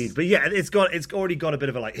 indeed. But yeah, it's already got a bit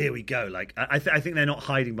of a like. Here we go. Like I think they're not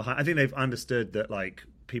hiding behind. I think they've understood that like.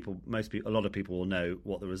 A lot of people will know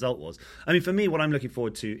what the result was. I mean, for me, what I'm looking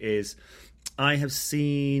forward to is I've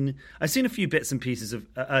seen a few bits and pieces of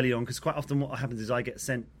early on, because quite often what happens is I get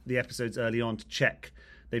sent the episodes early on to check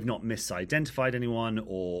they've not misidentified anyone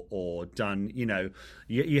or done.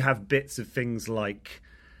 You have bits of things like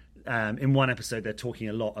in one episode they're talking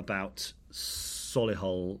a lot about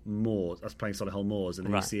Solihull Moors, us playing Solihull Moors, and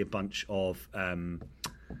then you see a bunch of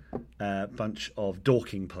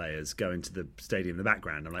Dorking players go into the stadium in the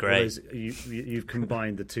background. I'm like, well, you've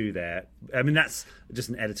combined the two there. I mean, that's just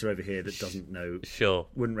an editor over here that doesn't know,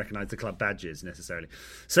 wouldn't recognise the club badges necessarily.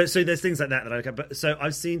 So there's things like that I look at. But so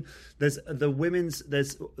I've seen there's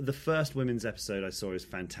the first women's episode I saw is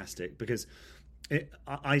fantastic because.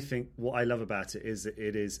 I think what I love about it is that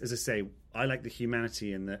it is, as I say, I like the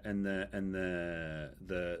humanity and the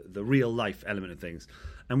real life element of things.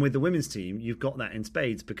 And with the women's team, you've got that in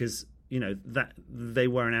spades because that they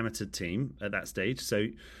were an amateur team at that stage. So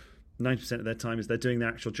 90% of their time is they're doing their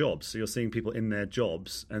actual jobs. So you're seeing people in their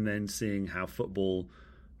jobs and then seeing how football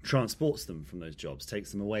transports them from those jobs,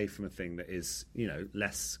 takes them away from a thing that is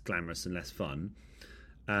less glamorous and less fun.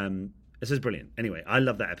 This is brilliant. Anyway, I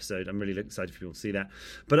love that episode. I'm really excited for people to see that.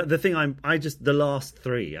 But the thing the last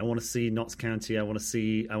three, I want to see Notts County. I want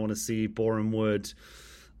to see Boreham Wood.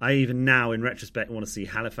 I even now, in retrospect, want to see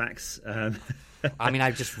Halifax.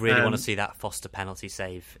 I just really want to see that Foster penalty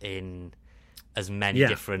save in as many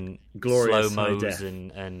different slow-mos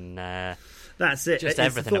and that's it. Just it's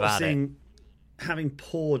everything about it. Having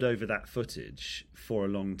pored over that footage for a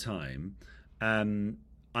long time,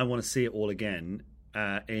 I want to see it all again.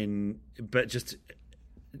 But just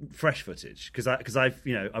fresh footage because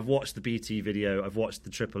I've watched the BT video, I've watched the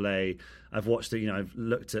AAA, I've watched it. I've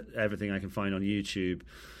looked at everything I can find on YouTube.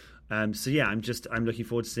 So yeah, I'm looking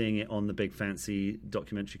forward to seeing it on the big fancy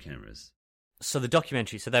documentary cameras. So the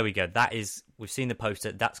documentary. So there we go. We've seen the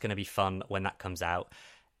poster. That's going to be fun when that comes out.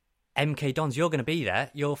 MK Dons, you're going to be there.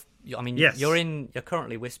 Yes. You're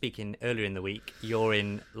currently, we're speaking earlier in the week, you're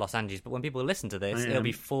in Los Angeles, but when people listen to this, it'll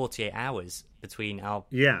be 48 hours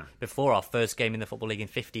before our first game in the Football League in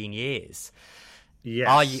 15 years. Yes.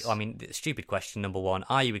 Are you, stupid question, number one,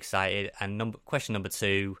 are you excited? And question number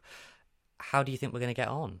two, how do you think we're going to get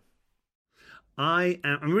on? I'm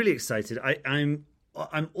really excited. I'm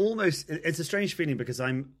almost, it's a strange feeling because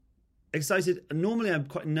I'm excited. Normally, I'm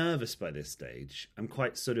quite nervous by this stage. I'm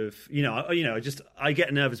quite sort of, I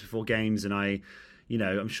get nervous before games, and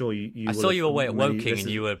I'm sure you. I saw you away at Woking, and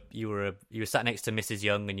you were sat next to Mrs.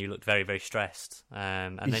 Young, and you looked very, very stressed.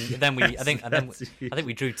 And then we, I think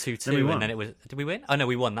we drew 2-2, and then it was. Did we win? Oh no,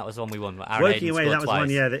 we won. That was the one we won. Woking away, that was twice. one.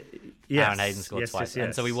 Yeah, Aaron Hayden scored twice,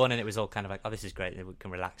 and so we won, and it was all kind of like, oh, this is great. We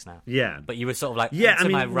can relax now. Yeah, but you were sort of like,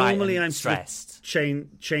 normally I'm stressed.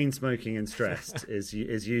 Chain smoking and stressed is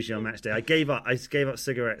usually on match day. I gave up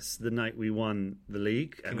cigarettes the night we won the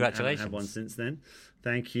league. Congratulations. I haven't had one since then.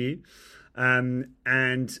 Thank you. And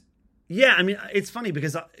yeah, it's funny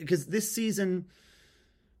because this season,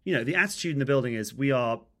 the attitude in the building is we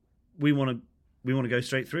want to go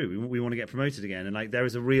straight through. We want to get promoted again, and there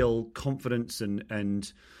is a real confidence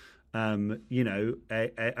and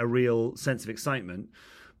a real sense of excitement.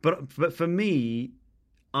 But for me,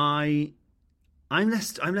 I'm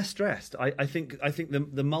less stressed. I think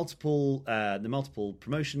the multiple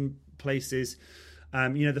promotion places,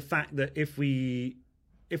 the fact that if we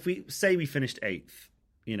say we finished eighth,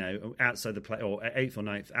 outside the play, or eighth or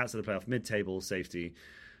ninth outside the playoff, mid-table safety,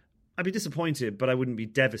 I'd be disappointed, but I wouldn't be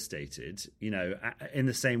devastated, in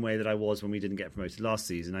the same way that I was when we didn't get promoted last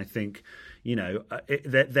season. I think,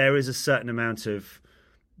 there is a certain amount of.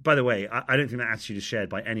 By the way, I don't think that attitude is shared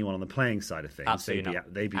by anyone on the playing side of things. Absolutely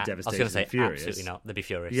not. They'd be devastated. I was going to say, and furious. absolutely not. They'd be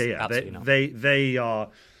furious. Yeah. Absolutely not.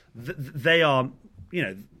 They are,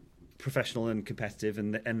 professional and competitive,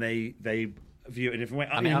 and they view it in a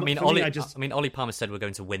different way. Ollie Palmer said we're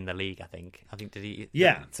going to win the league. I think did he?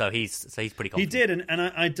 Yeah. So he's pretty confident. He did, and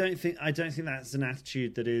I don't think that's an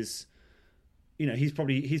attitude that is. He's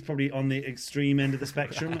probably on the extreme end of the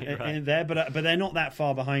spectrum in there, but they're not that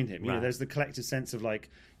far behind him. There's the collective sense of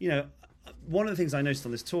one of the things I noticed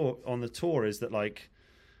on the tour is that,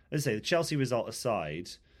 as I say, the Chelsea result aside,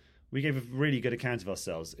 we gave a really good account of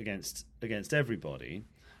ourselves against everybody.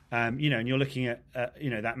 And you're looking at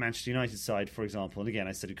that Manchester United side, for example. And again,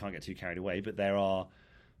 I said we can't get too carried away, but there are.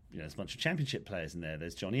 There's a bunch of Championship players in there.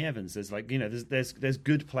 There's Johnny Evans. There's there's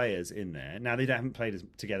good players in there. Now they haven't played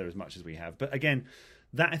together as much as we have, but again,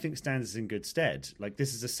 that I think stands us in good stead.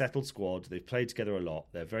 This is a settled squad. They've played together a lot.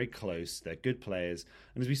 They're very close. They're good players.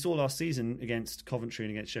 And as we saw last season against Coventry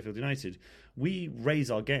and against Sheffield United, we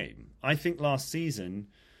raise our game. I think last season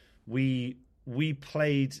we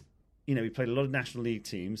played. We played a lot of National League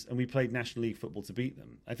teams, and we played National League football to beat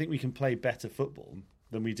them. I think we can play better football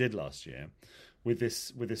than we did last year with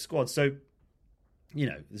this squad. So,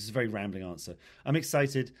 this is a very rambling answer. I'm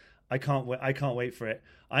excited. I can't wait for it.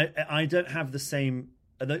 I don't have the same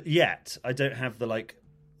yet. I don't have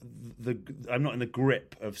I'm not in the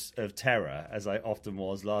grip of terror as I often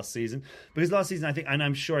was last season. Because last season, I think, and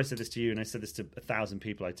I'm sure I said this to you, and I said this to 1,000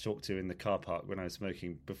 people I talked to in the car park when I was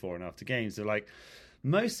smoking before and after games. They're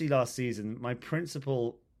mostly last season, my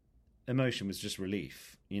principal emotion was just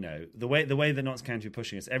relief. The way that Notts County were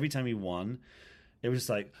pushing us, every time we won, it was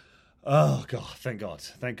just oh God, thank God.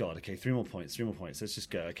 Okay, 3 more points. Let's just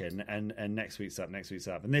go. Okay, and next week's up.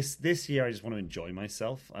 And this year, I just want to enjoy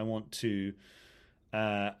myself. I want to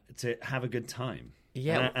have a good time.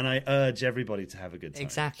 Yeah, and I urge everybody to have a good time.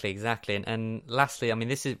 Exactly. And lastly,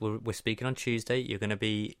 this is we're speaking on Tuesday. You're going to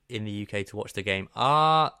be in the UK to watch the game.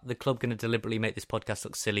 Are the club going to deliberately make this podcast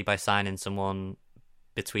look silly by signing someone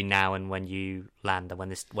between now and when you land and when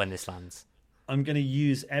this lands? I'm going to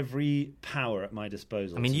use every power at my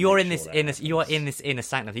disposal. I mean, to you're make in sure this that inner, you are happens. in this inner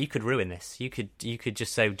sanctum. You could ruin this. You could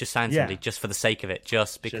just say, just sign Yeah. somebody just for the sake of it,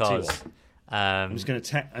 just Shall I tell you because. what? I'm just going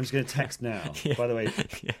to text now. Yeah. By the way,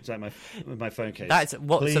 it's like my phone case. That's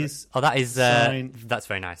what. Please that is. sign. That's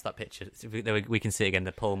very nice. That picture. We can see it again.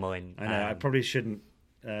 The Paul Mullen. I know. I probably shouldn't.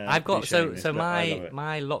 I've got be sharing this, but I love it.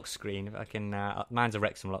 my lock screen. If I can, mine's a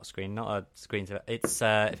Wrexham lock screen, not a screen. It's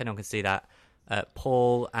if anyone can see that.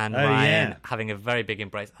 Paul and Ryan having a very big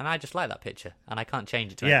embrace, and I just like that picture, and I can't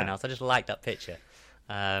change it to anything else. I just like that picture.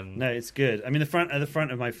 No, it's good. I mean, the front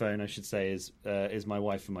of my phone, I should say, is my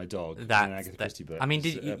wife and my dog. An Agatha Christie book. I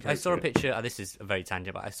mean, I saw a picture. This is a very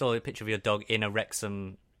tangent, but I saw a picture of your dog in a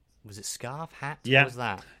Wrexham. Was it scarf, hat? Yeah. What was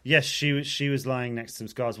that? Yes, she was lying next to some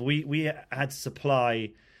scarves. We had to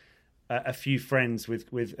supply a few friends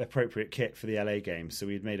with appropriate kit for the LA game, so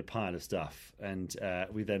we'd made a pile of stuff, and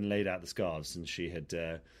we then laid out the scarves, and she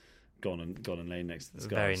had gone and laid next to the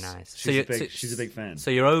scarves. Very nice. She's a big fan.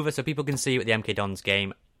 So you're over, so people can see you at the MK Dons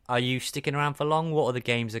game. Are you sticking around for long? What other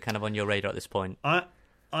games are kind of on your radar at this point?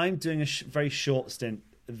 I'm doing a very short stint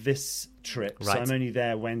this trip, so I'm only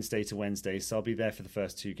there Wednesday to Wednesday, so I'll be there for the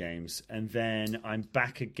first 2 games, and then I'm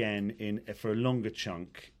back again for a longer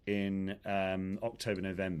chunk in October,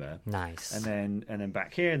 November. Nice. And then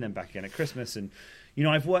back here, and then back again at Christmas. And you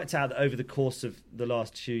know, I've worked out that over the course of the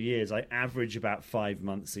last 2 years, I average about 5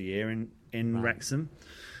 months a year in Wrexham.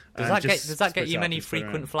 Does that get you many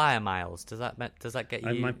frequent flyer miles? Does that get you?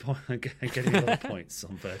 I'm getting a lot of points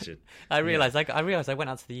on Virgin. I realized I went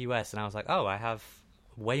out to the US and I was like, oh, I have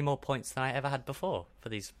way more points than I ever had before for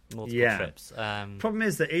these multiple trips. Problem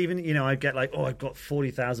is that even, you know, I get like, I've got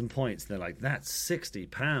 40,000 points. And they're like, that's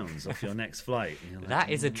 £60 off your next flight. Like, that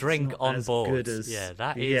is a drink on board.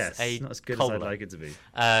 That is not as good cola. as I'd like it to be.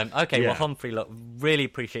 Well, Humphrey, look, really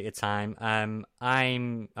appreciate your time. I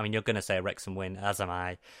mean, you're going to say a Wrexham win, as am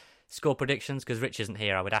I. Score predictions, because Rich isn't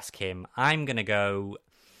here, I would ask him. I'm going to go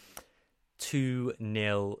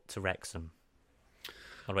 2-0 to Wrexham.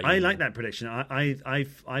 I like that prediction.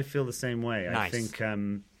 I feel the same way. Nice. I think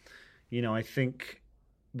I think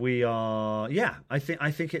we are. Yeah, I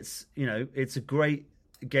think it's it's a great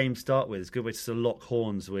game to start with. It's a good way to sort of lock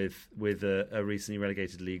horns with a recently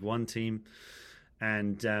relegated League One team,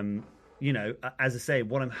 and as I say,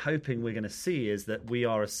 what I'm hoping we're going to see is that we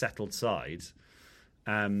are a settled side.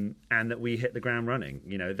 And that we hit the ground running.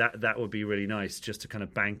 That would be really nice, just to kind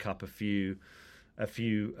of bank up a few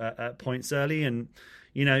points early, and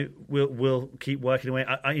we'll keep working away.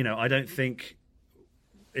 I don't think,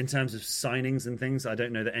 in terms of signings and things, I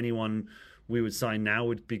don't know that anyone we would sign now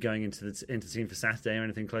would be going into the team for Saturday or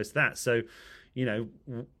anything close to that. So,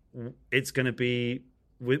 it's going to be,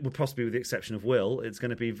 possibly with the exception of Will, it's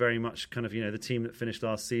going to be very much kind of the team that finished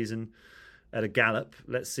last season at a gallop.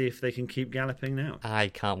 Let's see if they can keep galloping now. I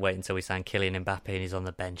can't wait until we sign Kylian Mbappe and he's on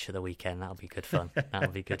the bench at the weekend. That'll be good fun.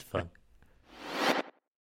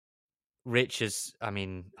 Rich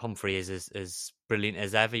Humphrey is as brilliant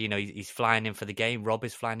as ever. He's flying in for the game. Rob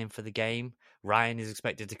is flying in for the game. Ryan is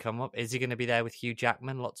expected to come up. Is he going to be there with Hugh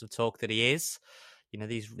Jackman? Lots of talk that he is.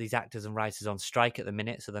 These actors and writers on strike at the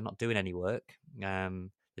minute, so they're not doing any work. They're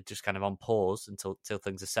just kind of on pause until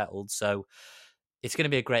things are settled. So it's going to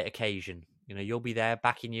be a great occasion. You'll be there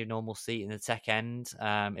back in your normal seat in the tech end.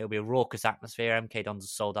 It'll be a raucous atmosphere. MK Dons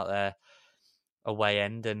has sold out their away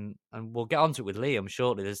end, and we'll get onto it with Liam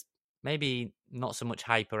shortly. There's maybe not so much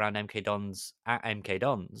hype around MK Dons at MK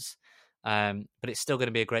Dons, but it's still going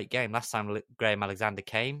to be a great game. Last time Graham Alexander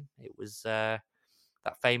came, it was that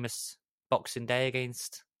famous Boxing Day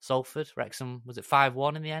against Salford. Wrexham, was it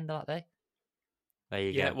 5-1 in the end of that day? There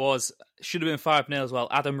you go. Yeah, it was. Should have been 5-0 as well.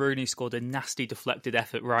 Adam Rooney scored a nasty deflected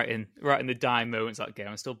effort right in the dying moments of that game.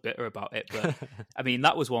 I'm still bitter about it, but I mean,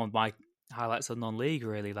 that was one of my highlights of non-league,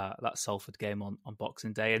 really, that Salford game on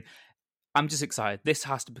Boxing Day. And I'm just excited. This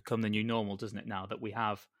has to become the new normal, doesn't it, now that we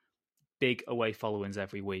have big away followings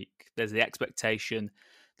every week? There's the expectation.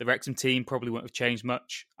 The Wrexham team probably won't have changed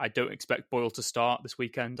much. I don't expect Boyle to start this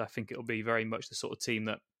weekend. I think it'll be very much the sort of team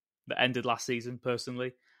that ended last season,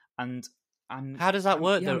 personally. And how does that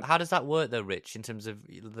work, though? How does that work, though, Rich? In terms of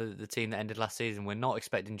the team that ended last season, we're not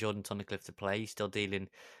expecting Jordan Tunnicliffe to play. He's still dealing.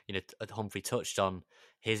 Humphrey touched on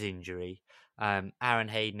his injury. Aaron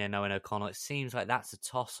Hayden and Owen O'Connell. It seems like that's a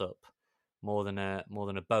toss-up more than a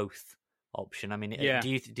both option. I mean, do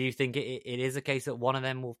you think it is a case that one of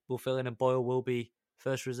them will fill in and Boyle will be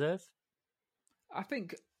first reserve?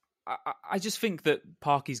 I just think that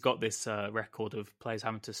Parky's got this record of players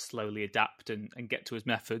having to slowly adapt and get to his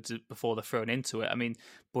methods before they're thrown into it. I mean,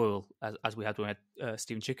 Boyle, as we had when we had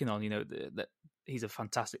Stephen Chicken on, that he's a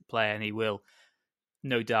fantastic player and he will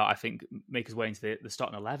no doubt, I think, make his way into the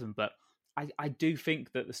starting 11. But I do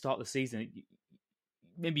think that the start of the season,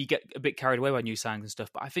 maybe you get a bit carried away by new signings and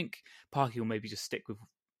stuff, but I think Parky will maybe just stick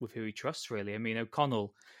with who he trusts, really. I mean,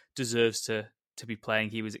 O'Connell deserves to be playing.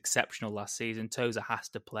 He was exceptional last season. Tozer has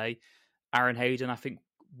to play. Aaron Hayden, I think,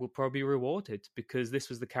 will probably be rewarded because this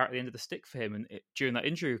was the carrot at the end of the stick for him, and during that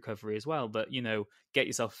injury recovery as well, that, get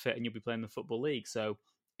yourself fit and you'll be playing the Football League. So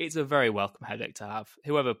it's a very welcome headache to have.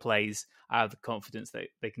 Whoever plays, I have the confidence that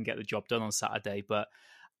they can get the job done on Saturday. But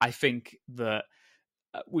I think that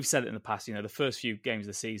we've said it in the past, the first few games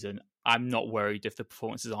of the season, I'm not worried if the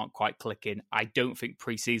performances aren't quite clicking. I don't think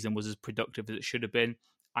pre-season was as productive as it should have been.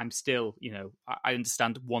 I'm still, I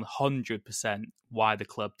understand 100% why the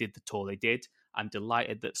club did the tour they did. I'm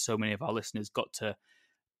delighted that so many of our listeners got to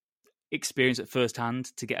experience it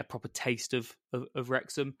firsthand to get a proper taste of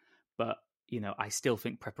Wrexham. But, I still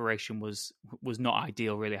think preparation was not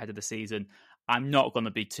ideal really ahead of the season. I'm not going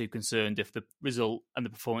to be too concerned if the result and the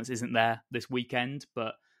performance isn't there this weekend,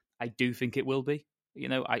 but I do think it will be.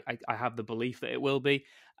 I have the belief that it will be.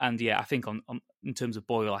 And yeah, I think on in terms of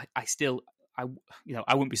Boyle, I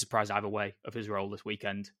wouldn't be surprised either way of his role this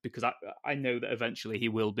weekend, because I know that eventually he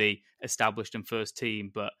will be established in first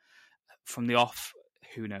team, but from the off,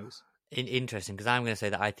 who knows? Interesting, because I'm going to say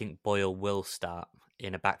that I think Boyle will start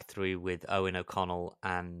in a back three with Owen O'Connell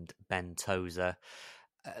and Ben Tozer.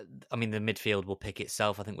 The midfield will pick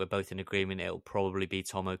itself. I think we're both in agreement. It'll probably be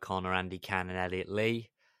Tom O'Connor, Andy Cann, and Elliot Lee.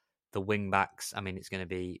 The wing backs, it's going to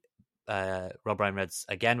be Rob Ryan Reds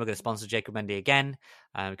again. We're going to sponsor Jacob Mendy again.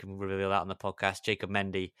 We can reveal that on the podcast. Jacob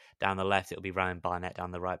Mendy down the left. It'll be Ryan Barnett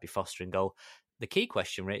down the right, be Foster in goal. The key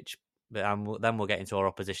question, Rich, then we'll get into our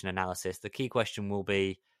opposition analysis. The key question will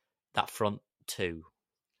be that front two.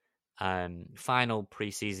 Final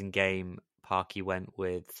pre-season game, Parky went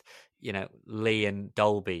with, Lee and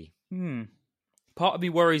Dolby. Part of me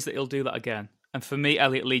worries that he'll do that again. And for me,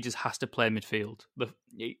 Elliot Lee just has to play midfield.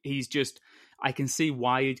 He's just... I can see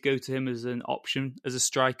why you'd go to him as an option as a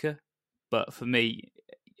striker, but for me,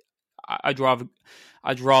 I'd rather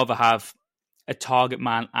have a target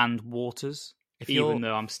man and Waters. Even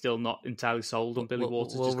though I'm still not entirely sold on Billy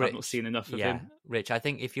Waters, just Rich, I've not seen enough of him. Rich, I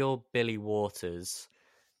think if you're Billy Waters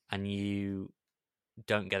and you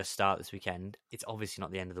don't get a start this weekend, it's obviously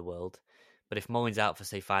not the end of the world. But if Mullins out for,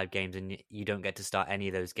 say, 5 games and you don't get to start any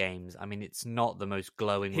of those games, it's not the most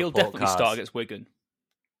glowing He'll report definitely cards. Start against Wigan.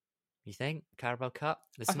 You think? Carabao Cup?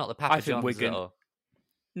 It's not the Papa John's, Wigan.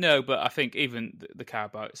 No, but I think even the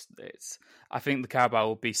Carabao, I think the Carabao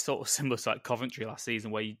will be sort of similar to like Coventry last season,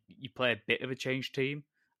 where you play a bit of a changed team.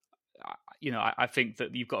 I think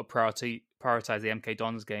that you've got to prioritise the MK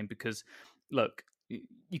Dons game, because, look,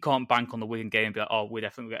 you can't bank on the Wigan game and be like, oh, we're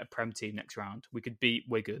definitely get a Prem team next round. We could beat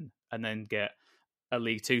Wigan and then get a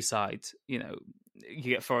League Two side. You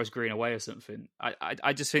get Forest Green away or something.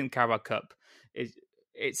 I just think the Carabao Cup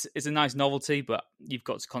it's a nice novelty, but you've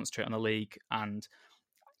got to concentrate on the league. And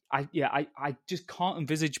I just can't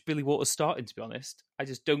envisage Billy Waters starting, to be honest. I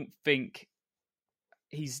just don't think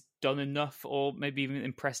he's done enough, or maybe even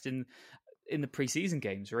impressed in the pre-season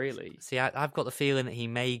games, really. See, I've got the feeling that he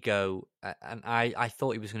may go, and I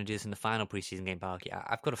thought he was going to do this in the final pre-season game, Parky.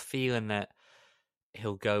 I've got a feeling that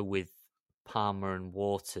he'll go with Palmer and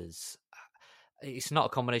Waters. It's not a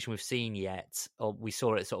combination we've seen yet, or we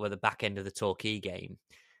saw it sort of at the back end of the Torquay game.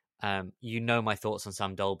 My thoughts on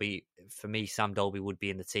Sam Dolby. For me, Sam Dolby would be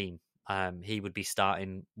in the team. He would be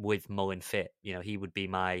starting with Mullin fit. He would be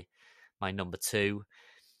my number 2.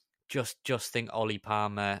 Just think Ollie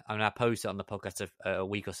Palmer. I posted it on the podcast a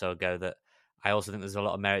week or so ago that I also think there's a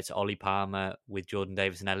lot of merit to Ollie Palmer with Jordan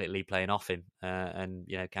Davis and Elliot Lee playing off him, but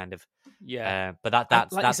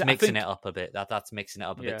that's mixing it up a bit. That's mixing it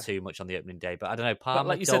up a bit too much on the opening day. But I don't know, Palmer. But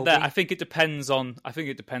like you said there, I think it depends on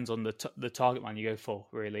the target man you go for,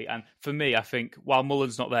 really. And for me, I think while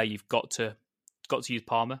Mullen's not there, you've got to use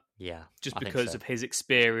Palmer. Yeah, just because of his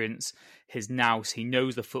experience, his nous. He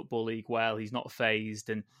knows the Football League well. He's not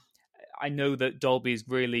phased, and I know that Dolby is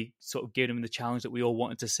really sort of giving him the challenge that we all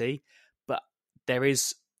wanted to see. But there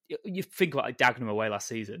is, you think about like Dagenham away last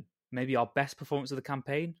season, maybe our best performance of the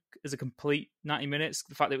campaign as a complete 90 minutes.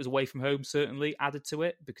 The fact that it was away from home certainly added to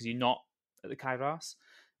it, because you're not at the Kairos.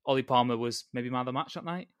 Ollie Palmer was maybe man of the match that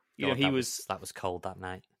night. That was cold that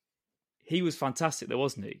night. He was fantastic though,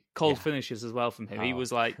 wasn't he? Cold finishes as well from him. He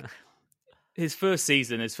was like, his first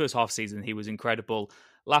half season, he was incredible.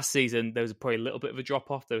 Last season, there was probably a little bit of a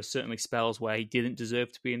drop-off. There were certainly spells where he didn't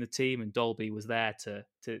deserve to be in the team, and Dolby was there to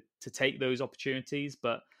take those opportunities.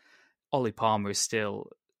 But Ollie Palmer is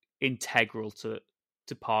still integral to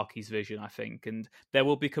Parky's vision, I think. And there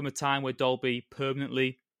will become a time where Dolby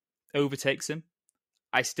permanently overtakes him.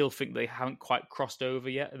 I still think they haven't quite crossed over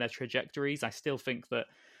yet in their trajectories. I still think that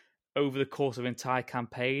over the course of an entire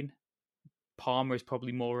campaign, Palmer is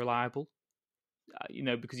probably more reliable.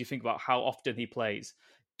 Because you think about how often he plays.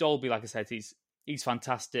 Dolby, like I said, he's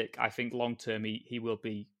fantastic. I think long term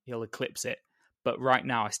he'll eclipse it. But right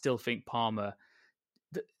now, I still think Palmer,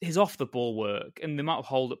 his off the ball work and the amount of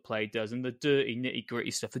hold up play does, and the dirty nitty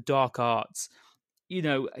gritty stuff, the dark arts.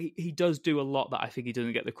 He does do a lot that I think he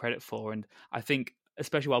doesn't get the credit for, and I think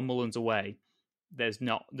especially while Mullen's away, there's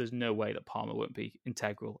no way that Palmer won't be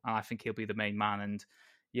integral, and I think he'll be the main man. And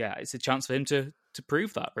yeah, it's a chance for him to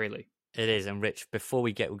prove that, really. It is. And Rich,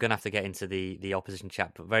 we're going to have to get into the opposition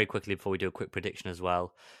chat, but very quickly before we do a quick prediction as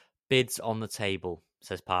well. Bids on the table,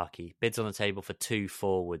 says Parky. Bids on the table for 2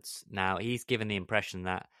 forwards. Now, he's given the impression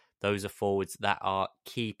that those are forwards that are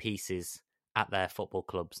key pieces at their football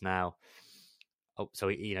clubs. Now, so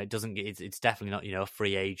it doesn't. It's definitely not a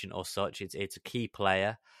free agent or such. It's a key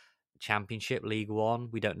player. Championship, League One.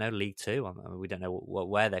 We don't know League Two. I mean, we don't know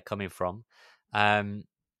where they're coming from.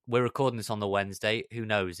 We're recording this on the Wednesday. Who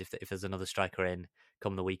knows if there's another striker in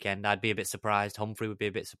come the weekend? I'd be a bit surprised. Humphrey would be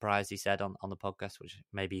a bit surprised. He said on the podcast, which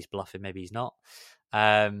maybe he's bluffing, maybe he's not.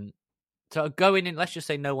 So going in, let's just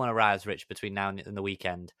say no one arrives, Rich, between now and the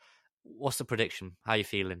weekend. What's the prediction? How are you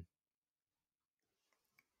feeling?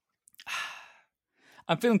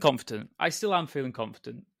 I'm feeling confident. I still am feeling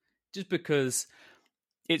confident, just because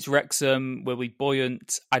it's Wrexham. We'll be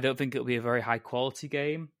buoyant. I don't think it'll be a very high quality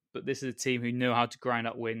game, but this is a team who know how to grind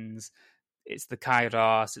out wins. It's the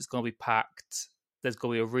Kairos. It's going to be packed. There's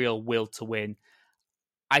going to be a real will to win.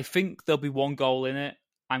 I think there'll be 1 goal in it.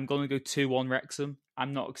 I'm going to go 2-1 Wrexham.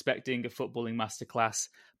 I'm not expecting a footballing masterclass,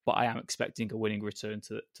 but I am expecting a winning return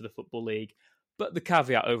to the Football League. But the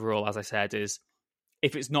caveat overall, as I said, is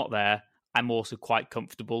if it's not there, I'm also quite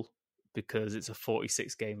comfortable because it's a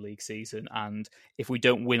 46-game league season. And if we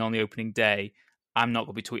don't win on the opening day, I'm not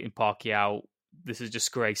going to be tweeting Parky out. This is a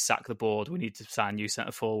disgrace, sack the board. We need to sign new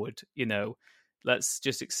centre forward. Let's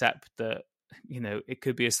just accept that, it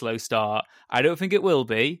could be a slow start. I don't think it will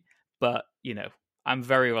be, but, I'm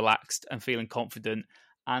very relaxed and feeling confident.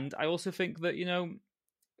 And I also think that,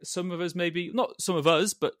 some of us maybe, not some of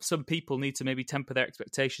us, but some people need to maybe temper their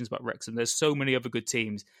expectations about Wrexham. There's so many other good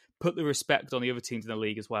teams. Put the respect on the other teams in the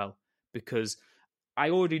league as well, because I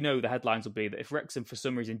already know the headlines will be that if Wrexham for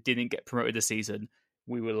some reason didn't get promoted this season,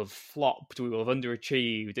 we will have flopped, we will have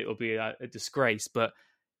underachieved, it will be a disgrace. But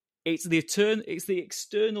it's the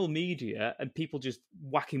external media and people just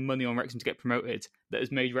whacking money on Wrexham to get promoted that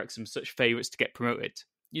has made Wrexham such favourites to get promoted.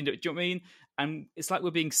 Do you know what I mean? And it's like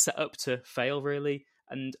we're being set up to fail, really.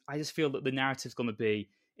 And I just feel that the narrative's going to be,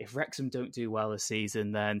 if Wrexham don't do well this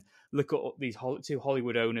season, then look at these 2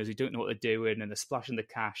 Hollywood owners who don't know what they're doing and they're splashing the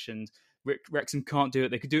cash, and Wrexham can't do it.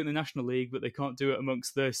 They could do it in the National League, but they can't do it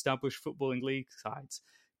amongst the established footballing league sides.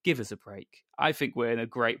 Give us a break. I think we're in a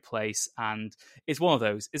great place, and it's one of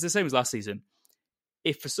those. It's the same as last season.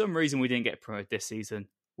 If for some reason we didn't get promoted this season,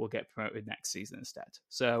 we'll get promoted next season instead.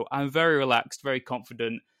 So I'm very relaxed, very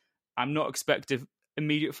confident. I'm not expecting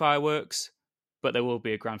immediate fireworks, but there will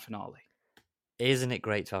be a grand finale. Isn't it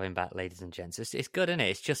great to have him back, ladies and gents? It's good, isn't it?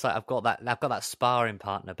 It's just like I've got that sparring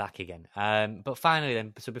partner back again. But finally,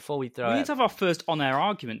 then, so before we throw, we need to have our first on-air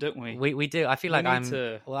argument, don't we? We do. I feel like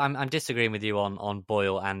I'm disagreeing with you on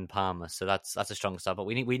Boyle and Palmer, so that's a strong start. But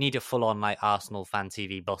we need a full-on like Arsenal fan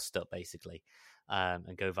TV bust up, basically,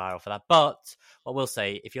 and go viral for that. But what we'll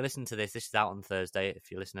say, if you're listening to this is out on Thursday. If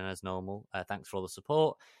you're listening as normal, thanks for all the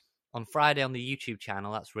support. On Friday on the YouTube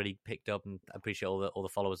channel, that's really picked up, and I appreciate all the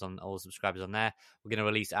followers all the subscribers on there. We're going to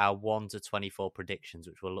release our 1 to 24 predictions,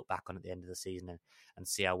 which we'll look back on at the end of the season and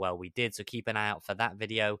see how well we did. So keep an eye out for that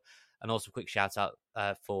video. And also a quick shout out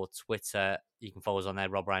for Twitter. You can follow us on there,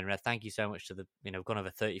 Rob Ryan Red. Thank you so much to we've gone over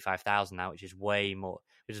 35,000 now, which is way more,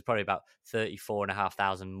 which is probably about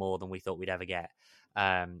 34,500 more than we thought we'd ever get.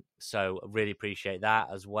 So really appreciate that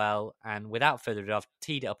as well. And without further ado, I've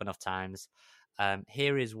teed it up enough times.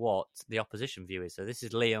 Here is what the opposition view is. So this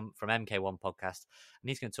is Liam from MK1 Podcast, and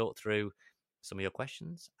he's going to talk through some of your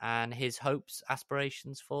questions and his hopes,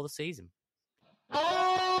 aspirations for the season.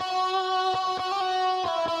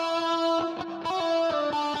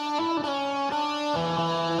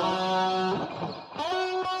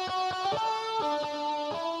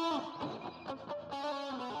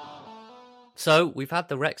 So we've had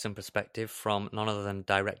the Wrexham perspective from none other than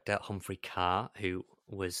director Humphrey Carr, who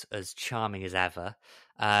was as charming as ever.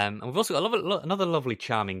 And we've also got another lovely,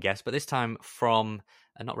 charming guest, but this time from,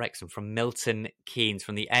 not Wrexham, from Milton Keynes,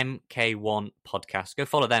 from the MK1 podcast. Go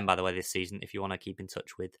follow them, by the way, this season, if you want to keep in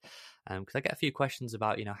touch with. Because I get a few questions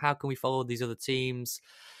about, how can we follow these other teams?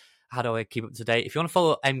 how do I keep up to date? If you want to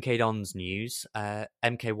follow MK Don's news,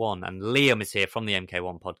 MK1, and Liam is here from the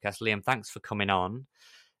MK1 podcast. Liam, thanks for coming on.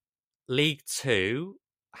 League Two,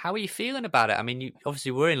 how are you feeling about it? I mean, you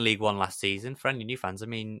obviously were in League One last season. For any new fans, I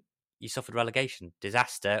mean, you suffered relegation,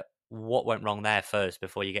 disaster. What went wrong there first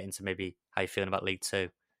before you get into maybe how you're feeling about League Two?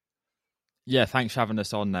 Yeah, thanks for having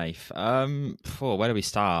us on, Nath. Where do we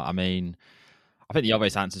start? I mean, I think the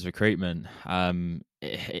obvious answer is recruitment.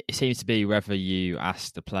 It seems to be whether you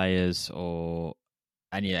ask the players or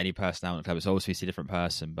any personnel in the club, it's always a different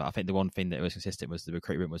person. But I think the one thing that was consistent was the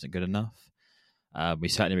recruitment wasn't good enough. We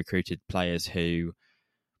certainly recruited players who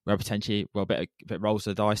were potentially a bit rolls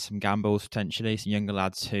of the dice, some gambles potentially, some younger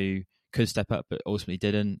lads who could step up but ultimately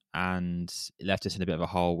didn't, and it left us in a bit of a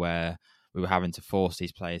hole where we were having to force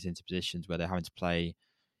these players into positions where they're having to play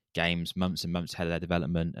games months and months ahead of their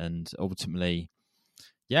development, and ultimately,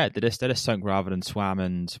 yeah, they just sunk rather than swam,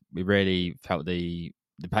 and we really felt the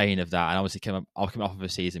pain of that. And obviously, coming off of a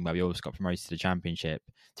season where we always got promoted to the Championship,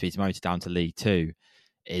 to be promoted down to League Two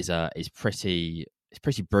is pretty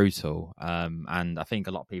brutal. And I think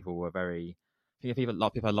a lot of people were a lot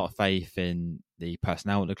of people had a lot of faith in the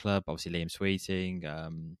personnel at the club. Obviously, Liam Sweeting,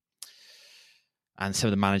 and some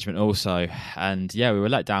of the management also. And yeah, we were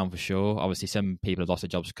let down for sure. Obviously, some people have lost their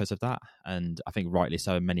jobs because of that, and I think rightly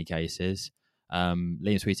so in many cases.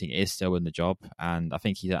 Liam Sweeting is still in the job, and I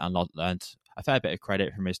think he's learned a fair bit of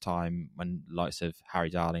credit from his time when the likes of Harry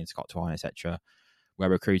Darling, Scott Twine, etc., were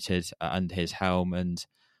recruited under his helm. And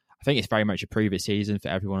I think it's very much a prove-it season for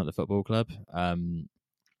everyone at the football club.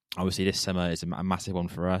 Obviously, this summer is a massive one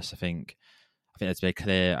for us. I think there's been a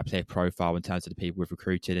clear profile in terms of the people we've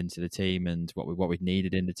recruited into the team and what we've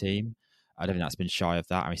needed in the team. I don't think that's been shy of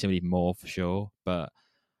that. I mean, some even more for sure. But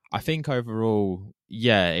I think overall,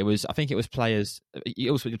 yeah, I think it was players.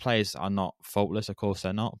 Also, the players are not faultless, of course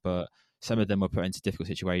they're not, but some of them were put into difficult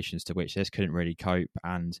situations to which they just couldn't really cope,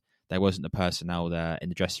 and there wasn't the personnel there in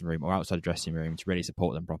the dressing room or outside the dressing room to really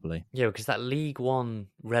support them properly. Yeah, because that League One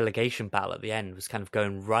relegation battle at the end was kind of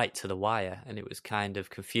going right to the wire, and it was kind of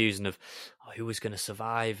confusing of who was going to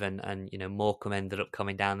survive, and Morecambe ended up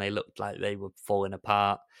coming down. They looked like they were falling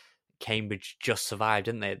apart. Cambridge just survived,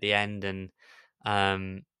 didn't they, at the end?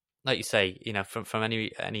 And like you say, from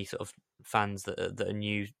any sort of fans that are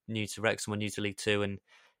new to Wrexham or new to League Two, and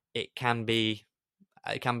it can be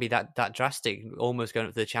that drastic, almost going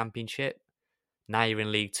up to the Championship. Now you're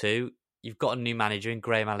in League Two. You've got a new manager in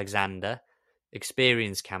Graham Alexander,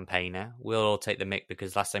 experienced campaigner. We'll all take the mick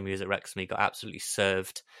because last time he was at Wrexham, he got absolutely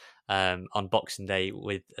served on Boxing Day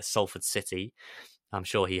with Salford City. I'm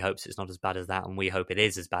sure he hopes it's not as bad as that, and we hope it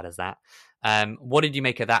is as bad as that. What did you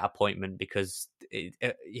make of that appointment? Because,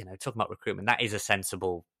 talking about recruitment, that is a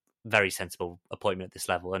very sensible appointment at this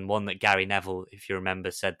level, and one that Gary Neville, if you remember,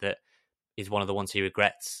 said that is one of the ones he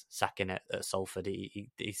regrets sacking at Salford. He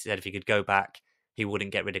said if he could go back, he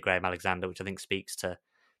wouldn't get rid of Graham Alexander, which I think speaks to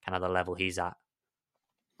kind of the level he's at.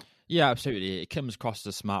 Yeah, absolutely. It comes across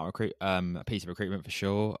as a smart piece of recruitment for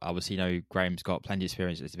sure. Obviously, Graham's got plenty of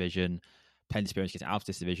experience in this division, plenty of experience getting out of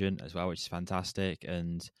this division as well, which is fantastic.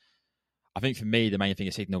 And I think for me, the main thing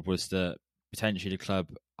it signalled was that potentially the club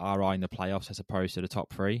are eyeing the playoffs as opposed to the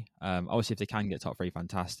top three. Obviously, if they can get top three,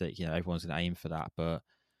 fantastic. Everyone's going to aim for that. But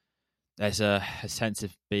there's a sense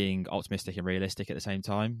of being optimistic and realistic at the same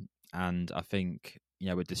time. And I think,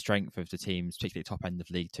 with the strength of the teams, particularly top end of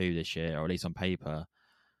League Two this year, or at least on paper,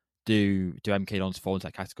 do MK Dons fall into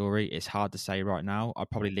that category? It's hard to say right now. I'd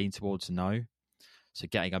probably lean towards no. So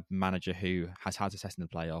getting a manager who has had success in the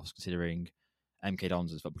playoffs, considering MK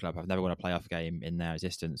Dons as a football club have never won a playoff game in their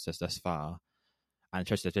existence thus far, and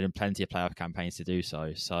there's been plenty of playoff campaigns to do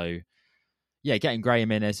so. So yeah, getting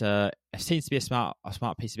Graham in seems to be a smart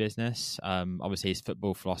piece of business. Obviously, his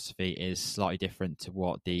football philosophy is slightly different to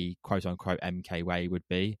what the quote unquote MK way would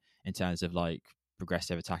be in terms of like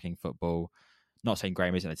progressive attacking football. Not saying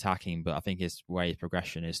Graham isn't attacking, but I think his way of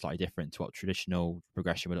progression is slightly different to what traditional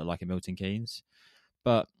progression would look like in Milton Keynes.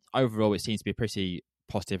 But overall, it seems to be a pretty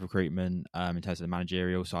positive recruitment in terms of the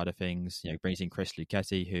managerial side of things. Brings in Chris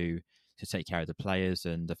Lucchetti, who to take care of the players,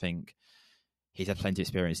 and I think he's had plenty of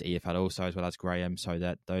experience at EFL also, as well as Graham, so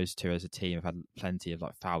that those two as a team have had plenty of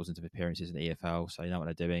thousands of appearances in the EFL, so you know what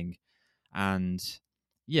they're doing. And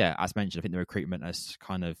yeah, as mentioned, I think the recruitment has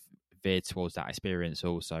kind of veered towards that experience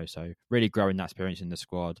also. So really growing that experience in the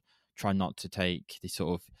squad, try not to take the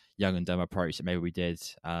sort of young and dumb approach that maybe we did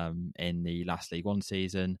in the last League One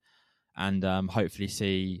season, and hopefully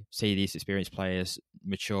see these experienced players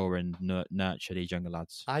mature and nurture these younger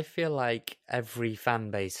lads. I feel like every fan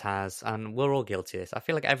base has, and we're all guilty of this, I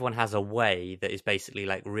feel like everyone has a way that is basically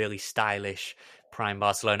like really stylish prime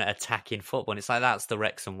Barcelona attacking football. And it's like, that's the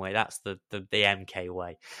Wrexham way, that's the MK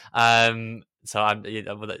way. So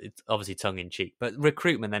it's obviously tongue in cheek. But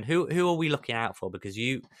recruitment then, who are we looking out for? Because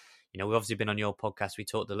we've obviously been on your podcast, we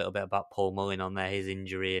talked a little bit about Paul Mullin on there, his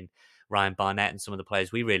injury, and Ryan Barnett and some of the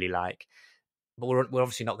players we really like. But we're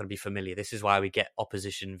obviously not going to be familiar. This is why we get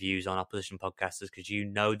opposition views on opposition podcasters, because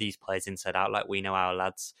these players inside out like we know our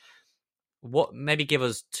lads. Maybe give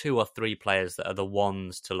us 2 or 3 players that are the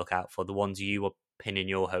ones to look out for, the ones you were pinning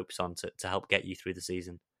your hopes on to help get you through the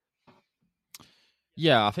season.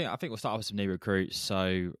 Yeah, I think we'll start off with some new recruits.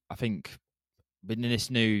 So I think in this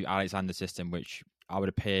new Alexander system, which I would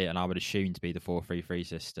appear and I would assume to be the 4-3-3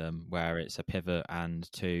 system, where it's a pivot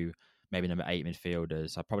and 2 maybe number 8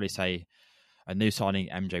 midfielders, I'd probably say a new signing,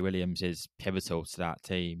 MJ Williams, is pivotal to that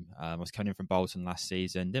team. I was coming in from Bolton last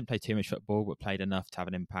season. Didn't play too much football, but played enough to have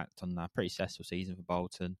an impact on a pretty successful season for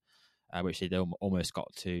Bolton, which they almost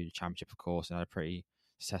got to the Championship, of course, and had a pretty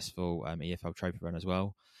successful EFL trophy run as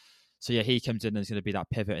well. So yeah, he comes in and is going to be that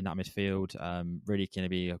pivot in that midfield. Really going to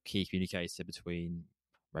be a key communicator between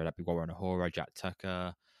whether that be Warren Ahora, Jack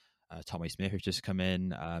Tucker, Tommy Smith, who's just come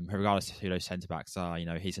in. Regardless of who those centre backs are,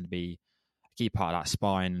 he's going to be a key part of that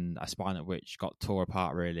spine, a spine of which got tore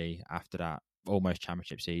apart really after that almost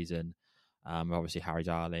Championship season. Obviously Harry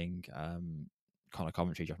Darling, Connor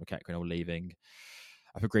Coventry, Josh McEachran all leaving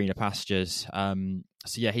for greener pastures.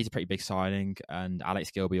 So yeah, he's a pretty big signing, and Alex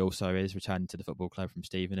Gilby also is returning to the football club from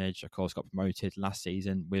Stevenage. Of course, got promoted last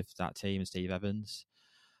season with that team and Steve Evans.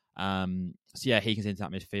 So yeah, he comes into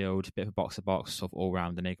that midfield, a bit of a box-to-box sort of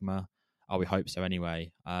all-round enigma. Oh, we hope so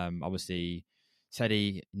anyway. Obviously, said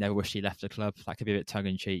he never wished he left the club. That could be a bit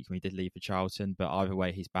tongue-in-cheek when he did leave for Charlton, but either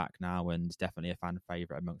way, he's back now and definitely a fan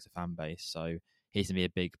favourite amongst the fan base. So he's going to be a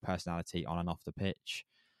big personality on and off the pitch.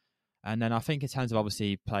 And then I think in terms of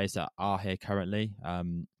obviously players that are here currently, I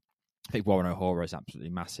think Warren O'Hara is an absolutely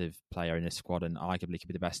massive player in this squad and arguably could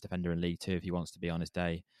be the best defender in League Two if he wants to be on his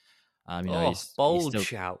day. He's still...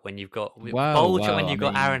 shout when you've got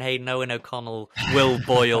got Aaron Hayden, Owen O'Connell, Will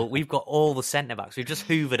Boyle. We've got all the centre backs. We've just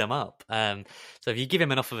hoovered them up. So if you give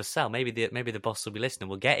him enough of a sell, maybe the boss will be listening.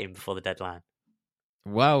 We'll get him before the deadline.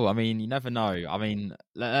 Well, you never know.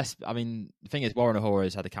 The thing is, Warren O'Hara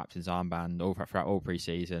has had the captain's armband throughout all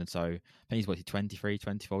pre-season. So I think he's 23,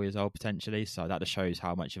 24 years old potentially. So that just shows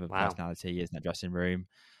how much of a personality he is in that dressing room.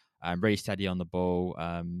 Really steady on the ball.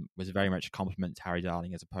 Was very much a compliment to Harry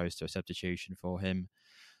Darling as opposed to a substitution for him.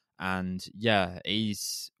 And yeah,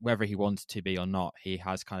 he's, whether he wanted to be or not, he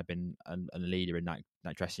has kind of been a leader in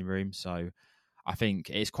that dressing room. So I think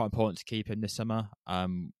it's quite important to keep him this summer.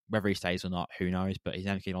 Whether he stays or not, who knows? But he's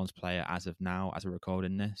MK Dons player as of now, as we're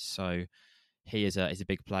recording this. So he is a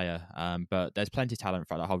big player. But there's plenty of talent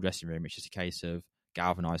throughout the whole dressing room. It's just a case of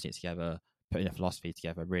galvanising it together, putting a philosophy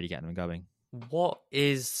together, really getting them going. What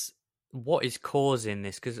is causing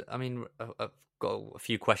this? Because I've got a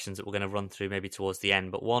few questions that we're going to run through maybe towards the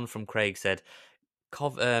end. But one from Craig said,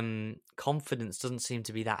 confidence doesn't seem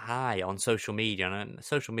to be that high on social media, and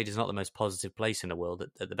social media is not the most positive place in the world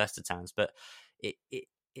at the best of times. But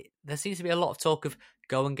there seems to be a lot of talk of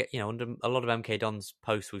go and get, under a lot of MK Dons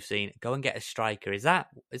posts we've seen, go and get a striker. Is that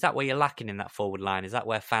where you're lacking in that forward line? Is that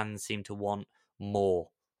where fans seem to want more?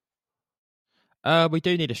 We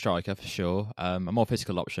do need a striker for sure. A more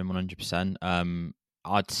physical option, 100%.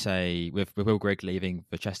 I'd say with Will Grigg leaving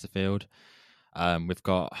for Chesterfield, we've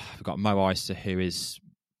got Mo Icer, who is,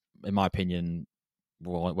 in my opinion,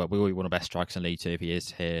 one of the best strikers in League Two if he is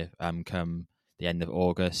here come the end of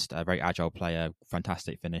August. A very agile player,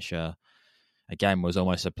 fantastic finisher. Again, was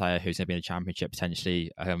almost a player who's going to be in the Championship potentially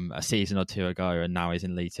a season or two ago, and now he's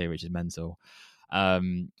in League Two, which is mental.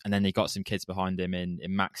 And then he got some kids behind him in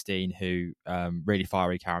Max Dean, who really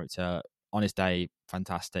fiery character. On his day,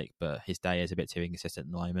 fantastic, but his day is a bit too inconsistent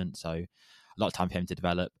at the moment. So a lot of time for him to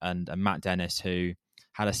develop. And Matt Dennis, who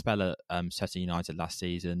had a spell at Sutton United last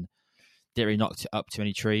season, didn't really knock up too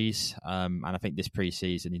many trees. And I think this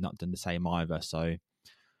pre-season, he's not done the same either. So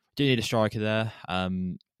do need a striker there.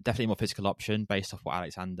 Definitely a more physical option based off what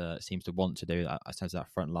Alexander seems to want to do in terms of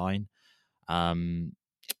that front line.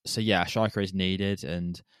 So yeah, a striker is needed,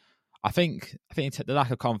 and I think the lack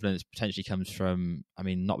of confidence potentially comes from,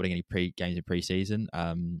 not winning any games in pre-season.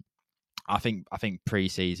 I think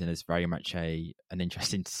pre-season is very much an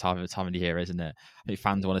interesting time of the year, isn't it? I think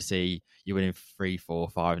fans want to see you winning 3, 4,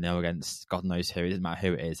 5-0 against God knows who. It doesn't matter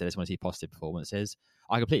who it is. They just want to see positive performances.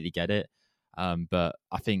 I completely get it, but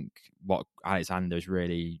I think what Alexander is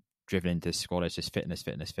really driven into this squad is just fitness,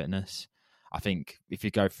 fitness, fitness. I think if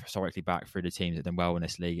you go historically back through the teams that have done well in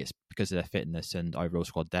this league, it's because of their fitness and overall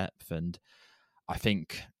squad depth. And I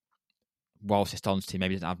think whilst this Dons team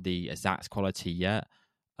maybe doesn't have the exact quality yet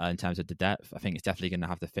in terms of the depth, I think it's definitely going to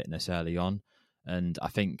have the fitness early on. And I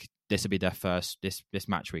think this will be their first, this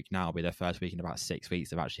match week now will be their first week in about 6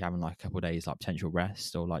 weeks of actually having like a couple of days like potential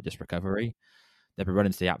rest or like just recovery. They've been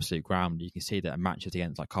running to the absolute ground. You can see that in matches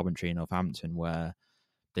against like Coventry and Northampton where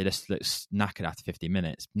they just look knackered after 50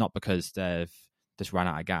 minutes, not because they've just ran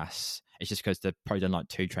out of gas. It's just because they've probably done like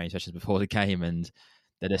 2 training sessions before the game and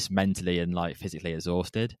they're just mentally and like physically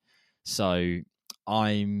exhausted. So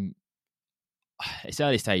it's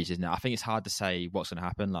early stages, isn't it? I think it's hard to say what's going to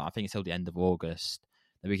happen. Like I think it's till the end of August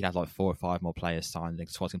that we can have like 4 or 5 more players signed. The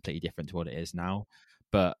squad's completely different to what it is now.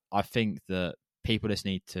 But I think that people just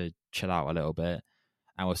need to chill out a little bit.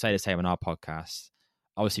 And we'll say the same on our podcast.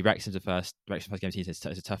 Obviously, Wrexham's first game of the season.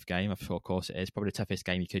 It's a tough game. I'm sure, of course, it is. Probably the toughest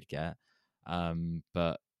game you could get.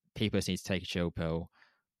 But people just need to take a chill pill.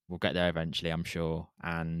 We'll get there eventually, I'm sure.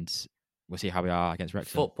 And we'll see how we are against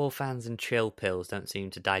Wrexham. Football fans and chill pills don't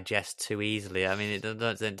seem to digest too easily. I mean, it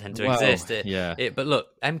doesn't tend to exist. But look,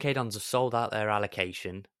 MK Dons have sold out their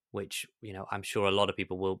allocation, which I'm sure a lot of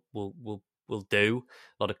people will do.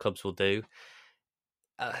 A lot of clubs will do.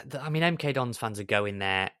 I mean, MK Dons fans are going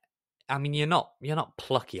there. I mean, you're not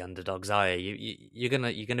plucky underdogs, are you? You're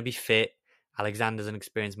gonna be fit. Alexander's an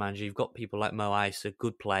experienced manager. You've got people like Mo Isa,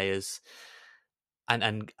 good players,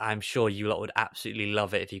 and I'm sure you lot would absolutely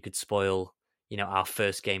love it if you could spoil our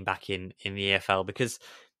first game back in the EFL, because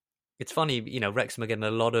it's funny. Wrexham are getting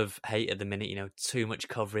a lot of hate at the minute. Too much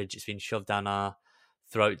coverage. It's been shoved down our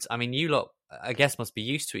throats. I mean, you lot, I guess, must be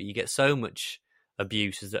used to it. You get so much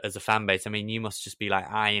abuse as a fan base. I mean, you must just be like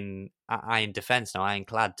iron defense now,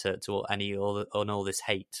 ironclad to all this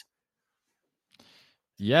hate.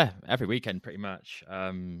 Yeah, every weekend pretty much.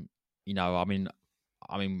 I mean,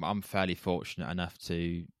 I'm fairly fortunate enough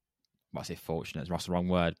to. Well, I say fortunate, that's the wrong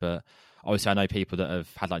word, but obviously I know people that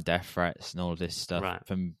have had like death threats and all of this stuff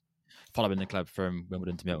from following the club from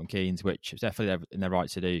Wimbledon to Milton Keynes, which is definitely in their right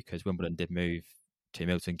to do because Wimbledon did move to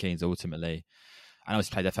Milton Keynes ultimately. And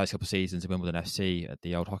obviously played their first couple of seasons at Wimbledon FC at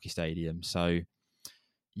the old hockey stadium. So,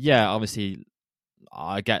 yeah, obviously,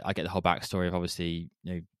 I get the whole backstory of obviously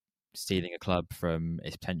stealing a club from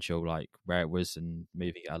its potential, like where it was and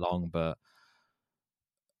moving it along. But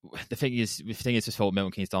the thing is with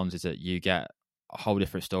Milton Keynes Dons is that you get a whole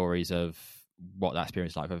different stories of what that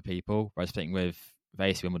experience is like for other people. Whereas I think with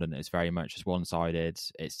AC Wimbledon, it's very much just one sided.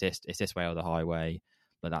 It's this way or the highway,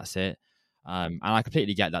 but that's it. And I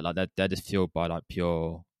completely get that. Like they're just fueled by like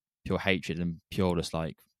pure hatred and pure just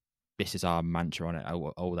like this is our mantra on it,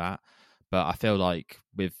 all that. But I feel like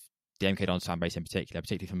with the MK Dons fan base in particular,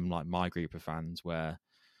 particularly from like my group of fans, where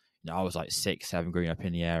I was like 6, 7 growing up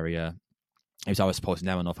in the area. I was supporting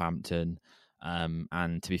them in Northampton,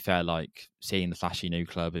 and to be fair, like seeing the flashy new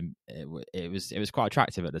club, and it was quite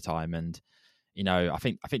attractive at the time. And I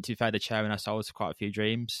think to be fair, the chairman has sold quite a few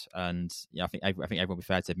dreams, and I think everyone will be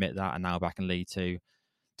fair to admit that. And now back in League Two,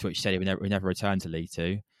 to which he said he would never return to League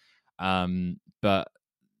Two. But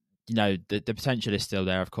the potential is still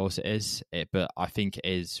there. Of course, it is. But I think it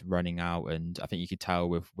is running out, and I think you could tell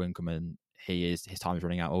with Winkelman, his time is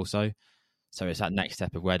running out also. So it's that next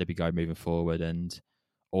step of where do we go moving forward and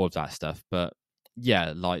all of that stuff. But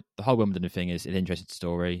yeah, like the whole Wimbledon thing is an interesting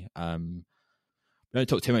story. We don't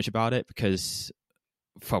talk too much about it because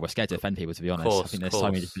we're scared to offend people, to be honest. I think there's so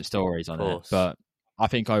many different stories on it. But I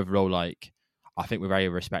think overall, I think we're very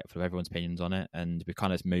respectful of everyone's opinions on it and we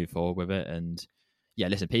kind of move forward with it. And yeah,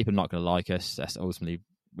 listen, people are not going to like us. That's ultimately,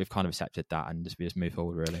 we've kind of accepted that and we just move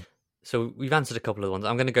forward, really. So we've answered a couple of ones.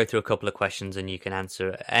 I'm going to go through a couple of questions and you can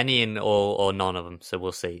answer any and or none of them. So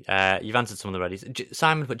we'll see. You've answered some of them already.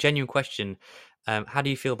 Simon, but genuine question. How do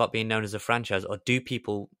you feel about being known as a franchise, or do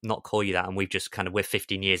people not call you that? And we're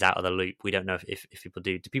 15 years out of the loop. We don't know if people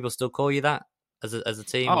do. Do people still call you that as a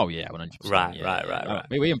team? Oh yeah, 100%. Right.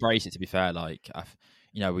 We embrace it, to be fair. Like,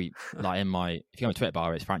 we like in my, if you go on Twitter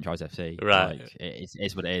bar, it's Franchise FC. Right. Like,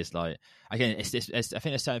 it's what it is. Like, again, it's I think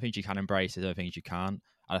there's certain things you can embrace, there's other things you can't.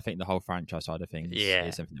 And I think the whole franchise side of things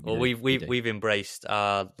is something that we've embraced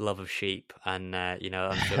our love of sheep, and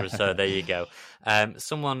I'm sure so. There you go.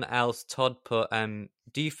 Someone else, Todd, put,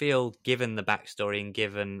 do you feel, given the backstory and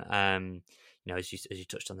given as you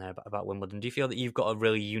touched on there about Wimbledon, do you feel that you've got a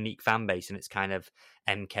really unique fan base and it's kind of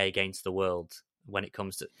MK against the world when it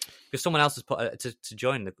comes to, because someone else has put to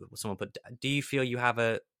join someone put, do you feel you have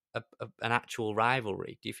an actual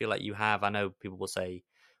rivalry? Do you feel like you have, I know people will say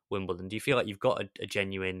Wimbledon, do you feel like you've got a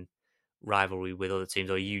genuine rivalry with other teams,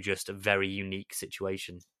 or are you just a very unique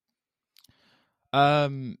situation? Yeah,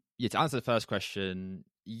 to answer the first question,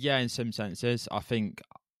 yeah, in some senses, I think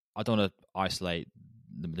I don't want to isolate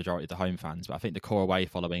the majority of the home fans, but I think the core away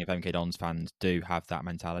following of MK Dons fans do have that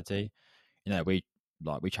mentality. You know, we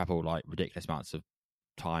travel like ridiculous amounts of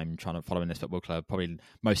time trying to follow in this football club, probably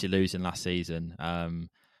mostly losing last season, and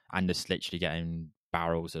just literally getting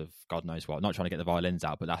barrels of God knows what. Not trying to get the violins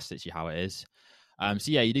out, but that's literally how it is.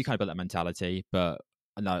 So yeah, you do kind of build that mentality, but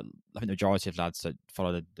no, I think the majority of lads that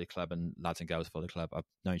follow the club and lads and girls follow the club, I've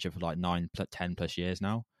known each other for like 10 plus years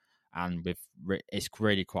now, and it's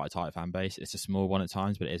really quite a tight fan base. It's a small one at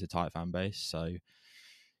times, but it is a tight fan base. So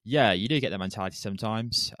yeah, you do get that mentality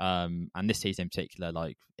sometimes. And this season in particular,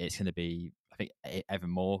 like it's going to be, I think, even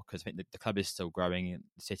more because I think the club is still growing,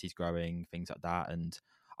 the city's growing, things like that, and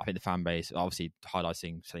I think the fan base, obviously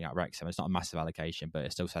highlighting selling out Wrexham, it's not a massive allocation, but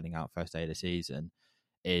it's still selling out first day of the season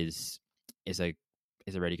is a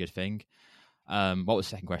really good thing. What was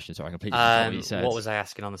the second question? Sorry, I completely forgot what you said. What was I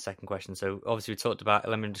asking on the second question? So obviously we talked about.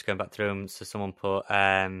 Let me just go back through them. So someone put,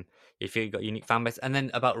 if you've got unique fan base, and then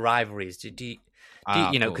about rivalries. Do you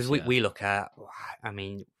you know? Because we look at, I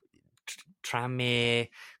mean, Tranmere,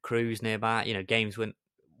 Crews nearby. You know, games when.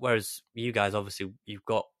 Whereas you guys, obviously, you've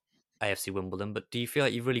got AFC Wimbledon, but do you feel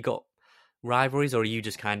like you've really got rivalries, or are you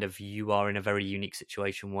just kind of you are in a very unique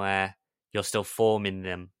situation where you're still forming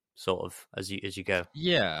them? Sort of as you go.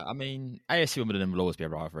 Yeah, I mean, AFC Wimbledon will always be a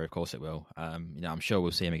rivalry. Of course, it will. You know, I'm sure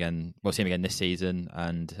we'll see him again. We'll see him again this season,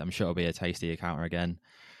 and I'm sure it'll be a tasty encounter again.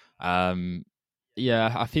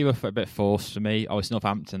 Yeah, I feel a bit forced for me. Obviously,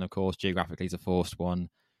 Northampton, of course, geographically is a forced one.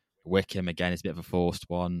 Wickham again is a bit of a forced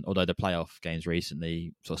one. Although the playoff games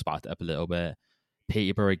recently sort of sparked it up a little bit.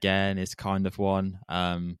 Peterborough again is kind of one.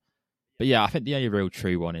 But yeah, I think the only real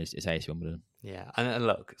true one is AFC Wimbledon. Yeah, and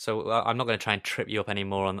look, so I'm not going to try and trip you up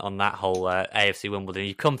anymore on that whole AFC Wimbledon.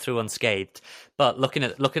 You come through unscathed, but looking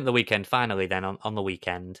at the weekend finally, then on the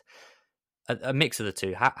weekend, a mix of the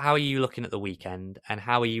two. How are you looking at the weekend, and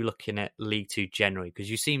how are you looking at League Two generally?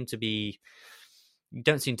 Because you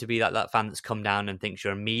don't seem to be that fan that's come down and thinks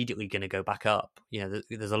you're immediately going to go back up. You know,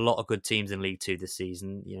 there's a lot of good teams in League Two this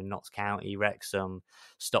season. You know, Notts County, Wrexham,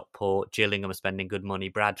 Stockport, Gillingham are spending good money.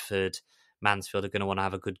 Bradford, Mansfield are going to want to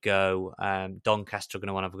have a good go. Doncaster are going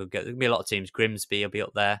to want to have a good go. There'll be a lot of teams. Grimsby will be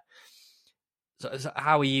up there. So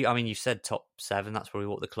how are you? I mean, you said top 7. That's probably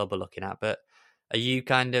what the club are looking at. But are you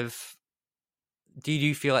kind of? Do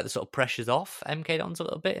you feel like the sort of pressure's off MK Dons a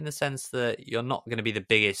little bit in the sense that you're not going to be the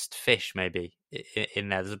biggest fish maybe in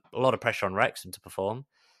there? There's a lot of pressure on Wrexham to perform.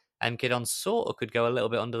 MK Dons sort of could go a little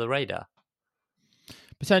bit under the radar.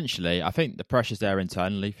 Potentially, I think the pressure's there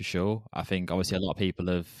internally for sure. I think obviously a lot of people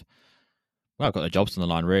have. Well, I've got their jobs on the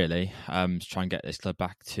line, really, to try and get this club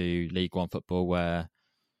back to League One football where,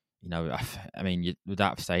 you know, I mean, with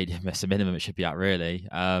that stadium, it's the minimum it should be at, really.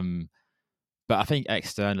 But I think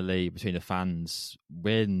externally, between the fans,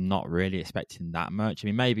 we're not really expecting that much. I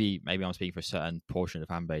mean, maybe I'm speaking for a certain portion of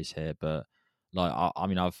the fan base here, but like, I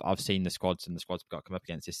mean, I've seen the squads and the squads we've got come up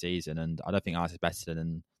against this season, and I don't think ours is better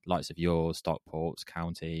than the likes of yours, Stockport's,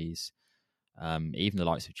 Counties, even the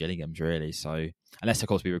likes of Gillingham's, really. So unless of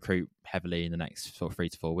course we recruit heavily in the next sort of 3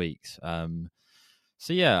 to 4 weeks.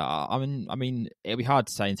 So yeah, I mean it'll be hard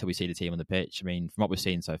to say until we see the team on the pitch. I mean, from what we've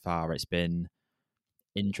seen so far, it's been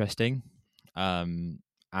interesting, and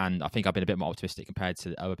I think I've been a bit more optimistic compared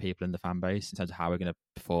to other people in the fan base in terms of how we're going to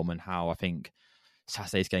perform and how I think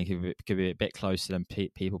Saturday's game could be a bit closer than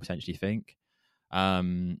people potentially think.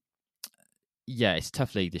 Yeah, it's a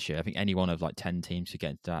tough league this year. I think any one of like 10 teams could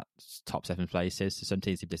get into that top 7 places. So some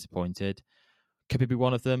teams have disappointed. Could it be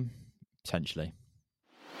one of them? Potentially.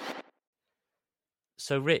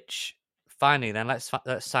 So, Rich, finally, then let's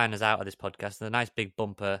sign us out of this podcast. The nice big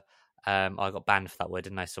bumper. I got banned for that word,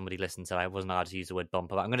 didn't I? Somebody listened to it. I wasn't allowed to use the word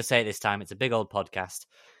bumper, but I'm going to say it this time. It's a big old podcast.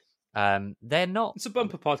 They're not. It's a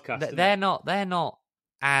bumper podcast. They're not. They're not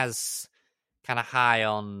as kind of high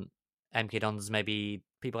on MK Dons as maybe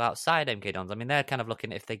people outside MK Dons. I mean, they're kind of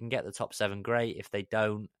looking if they can get the top 7, great. If they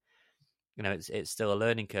don't, you know, it's still a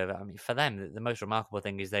learning curve. I mean, for them, the most remarkable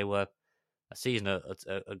thing is they were a season or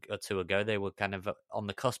 2 ago. They were kind of on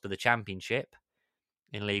the cusp of the Championship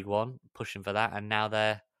in League One, pushing for that, and now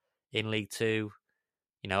they're in League Two.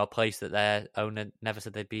 You know, a place that their owner never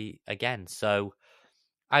said they'd be again. So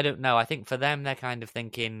I don't know. I think for them, they're kind of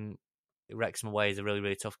thinking Wrexham away is a really,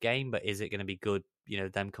 really tough game, but is it going to be good? You know,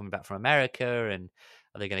 them coming back from America, and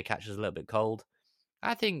are they going to catch us a little bit cold?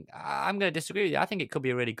 I think I'm going to disagree with you. I think it could be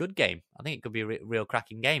a really good game. I think it could be a real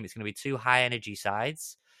cracking game. It's going to be 2 high energy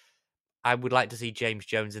sides. I would like to see James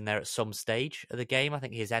Jones in there at some stage of the game. I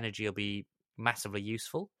think his energy will be massively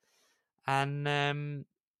useful. And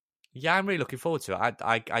Yeah, I'm really looking forward to it.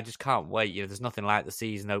 I just can't wait. There's nothing like the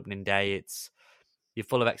season opening day. You're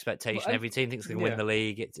full of expectation. Well, Every team thinks they can win the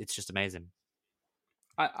league. It's just amazing.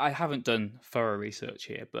 I haven't done thorough research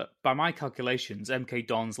here, but by my calculations, MK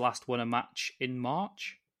Dons last won a match in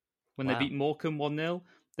March when they beat Morecambe 1-0.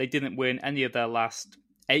 They didn't win any of their last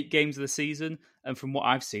 8 games of the season, and from what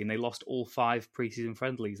I've seen, they lost all 5 pre-season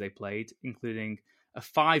friendlies they played, including a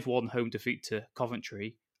 5-1 home defeat to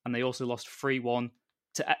Coventry, and they also lost 3-1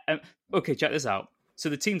 to... okay, check this out. So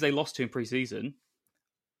the teams they lost to in pre-season,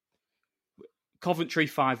 Coventry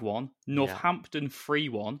 5-1, Northampton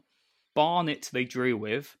 3-1, Barnet they drew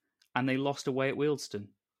with, and they lost away at Wealdstone,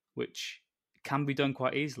 which can be done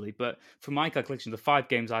quite easily. But from my calculation, the 5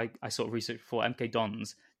 games I sort of researched before, MK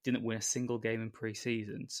Dons didn't win a single game in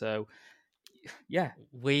pre-season. So, yeah.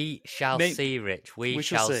 We shall see, Rich. We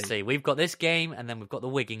shall see. We've got this game, and then we've got the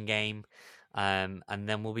Wigan game, and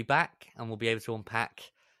then we'll be back, and we'll be able to unpack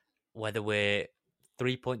whether we're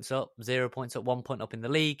 3 points up, 0 points up, 1 point up in the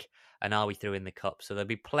league, and are we through in the cup. So there'll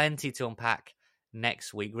be plenty to unpack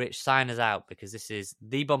next week. Rich, sign us out, because this is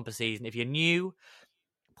the bumper season. If you're new,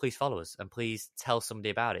 please follow us and please tell somebody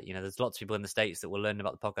about it. There's lots of people in the States that will learn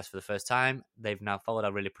about the podcast for the first time. They've now followed. I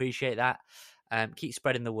really appreciate that. Keep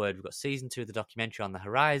spreading the word. We've got season 2 of the documentary on the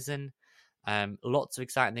horizon. Lots of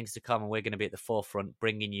exciting things to come, and we're going to be at the forefront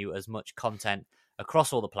bringing you as much content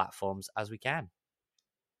across all the platforms as we can.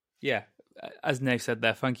 Yeah, as Nave said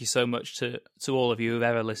there, thank you so much to all of you who've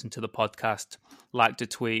ever listened to the podcast, liked a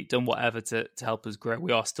tweet, done whatever to help us grow.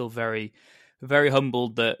 We are still very, very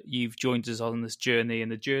humbled that you've joined us on this journey.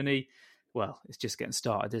 And the journey, well, it's just getting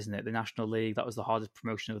started, isn't it? The National League, that was the hardest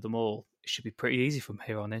promotion of them all. It should be pretty easy from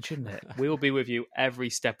here on in, shouldn't it? We will be with you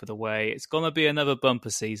every step of the way. It's going to be another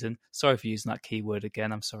bumper season. Sorry for using that keyword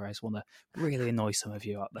again. I'm sorry. I just want to really annoy some of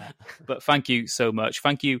you out there. But thank you so much.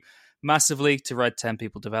 Thank you massively to Red 10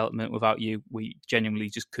 People Development. Without you, we genuinely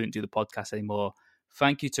just couldn't do the podcast anymore.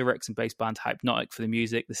 Thank you to Wrexham based band Hypnotic for the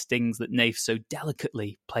music, the stings that Nath so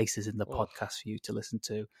delicately places in the podcast for you to listen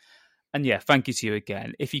to. And yeah, thank you to you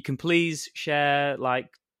again. If you can please share,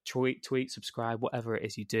 like, tweet, subscribe, whatever it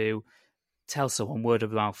is you do. Tell someone. Word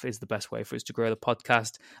of mouth is the best way for us to grow the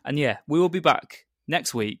podcast. And yeah, we will be back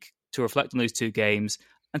next week to reflect on those 2 games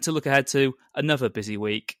and to look ahead to another busy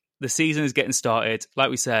week. The season is getting started. Like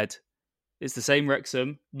we said, it's the same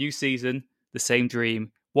Wrexham, new season, the same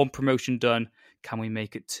dream, 1 promotion done. Can we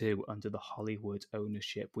make it 2 under the Hollywood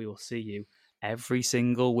ownership? We will see you every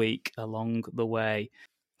single week along the way.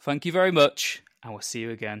 Thank you very much, and we'll see you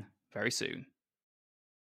again very soon.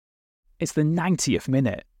 It's the 90th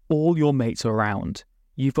minute. All your mates are around.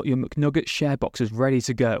 You've got your McNugget share boxes ready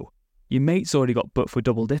to go. Your mate's already got booked for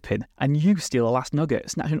double dipping, and you steal a last nugget,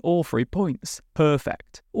 snatching all 3 points.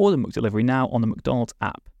 Perfect. Order McDelivery now on the McDonald's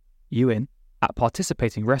app. You in? At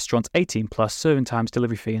participating restaurants, 18 plus, serving times,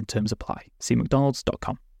 delivery fee and terms apply. See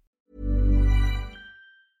mcdonalds.com.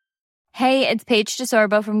 Hey, it's Paige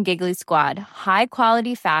DeSorbo from Giggly Squad. High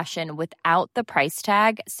quality fashion without the price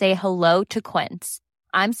tag. Say hello to Quince.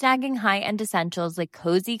 I'm snagging high-end essentials like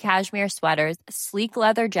cozy cashmere sweaters, sleek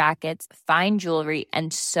leather jackets, fine jewelry,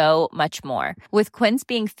 and so much more. With Quince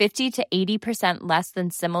being 50 to 80% less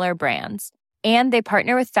than similar brands. And they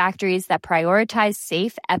partner with factories that prioritize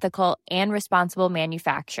safe, ethical, and responsible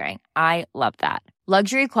manufacturing. I love that.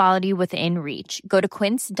 Luxury quality within reach. Go to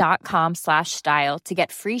quince.com/style to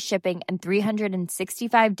get free shipping and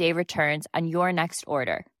 365-day returns on your next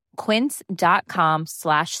order.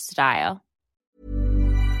 Quince.com/style.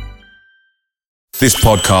 This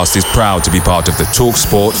podcast is proud to be part of the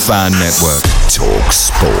TalkSport Fan Network.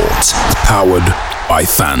 TalkSport. Powered by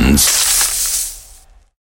fans.